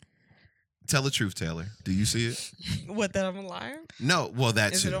see it? Tell the truth, Taylor. Do you see it? What, that I'm a liar? No. Well,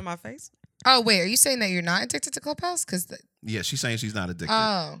 that Is too. it on my face? Oh, wait. Are you saying that you're not addicted to Clubhouse? Yeah, she's saying she's not addicted.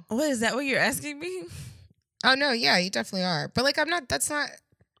 What is that? What you're asking me? Oh, no. Yeah, you definitely are. But, like, I'm not. That's not.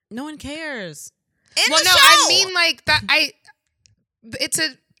 No one cares. Well, no, I mean, like, that. It's a.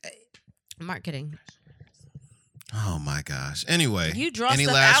 Marketing. Oh my gosh. Anyway, You draw any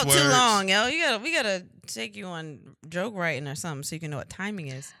stuff last out words? too long, yo. We gotta take you on joke writing or something so you can know what timing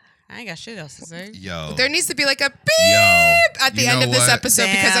is. I ain't got shit else to say. Yo. There needs to be, like, a beep Yo. at the You end know of this what? episode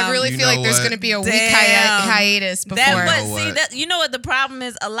because I Damn. really You feel like know there's what? going to be a week Damn. hiatus before. That, You but know see, what? that you know what the problem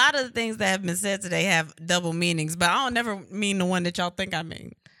is? A lot of the things that have been said today have double meanings, but I don't never mean the one that y'all think I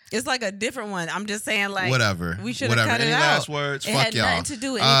mean. It's like a different one. I'm just saying, like, Whatever. We should have Whatever. cut it Any out. last words? It Fuck had y'all. nothing to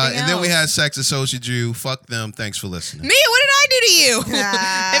do with anything And then we else. had Sex Associate Jew. Fuck them. Thanks for listening. Mia, what did I do to you? If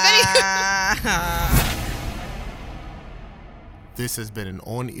any. This has been an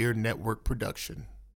On Air Network production.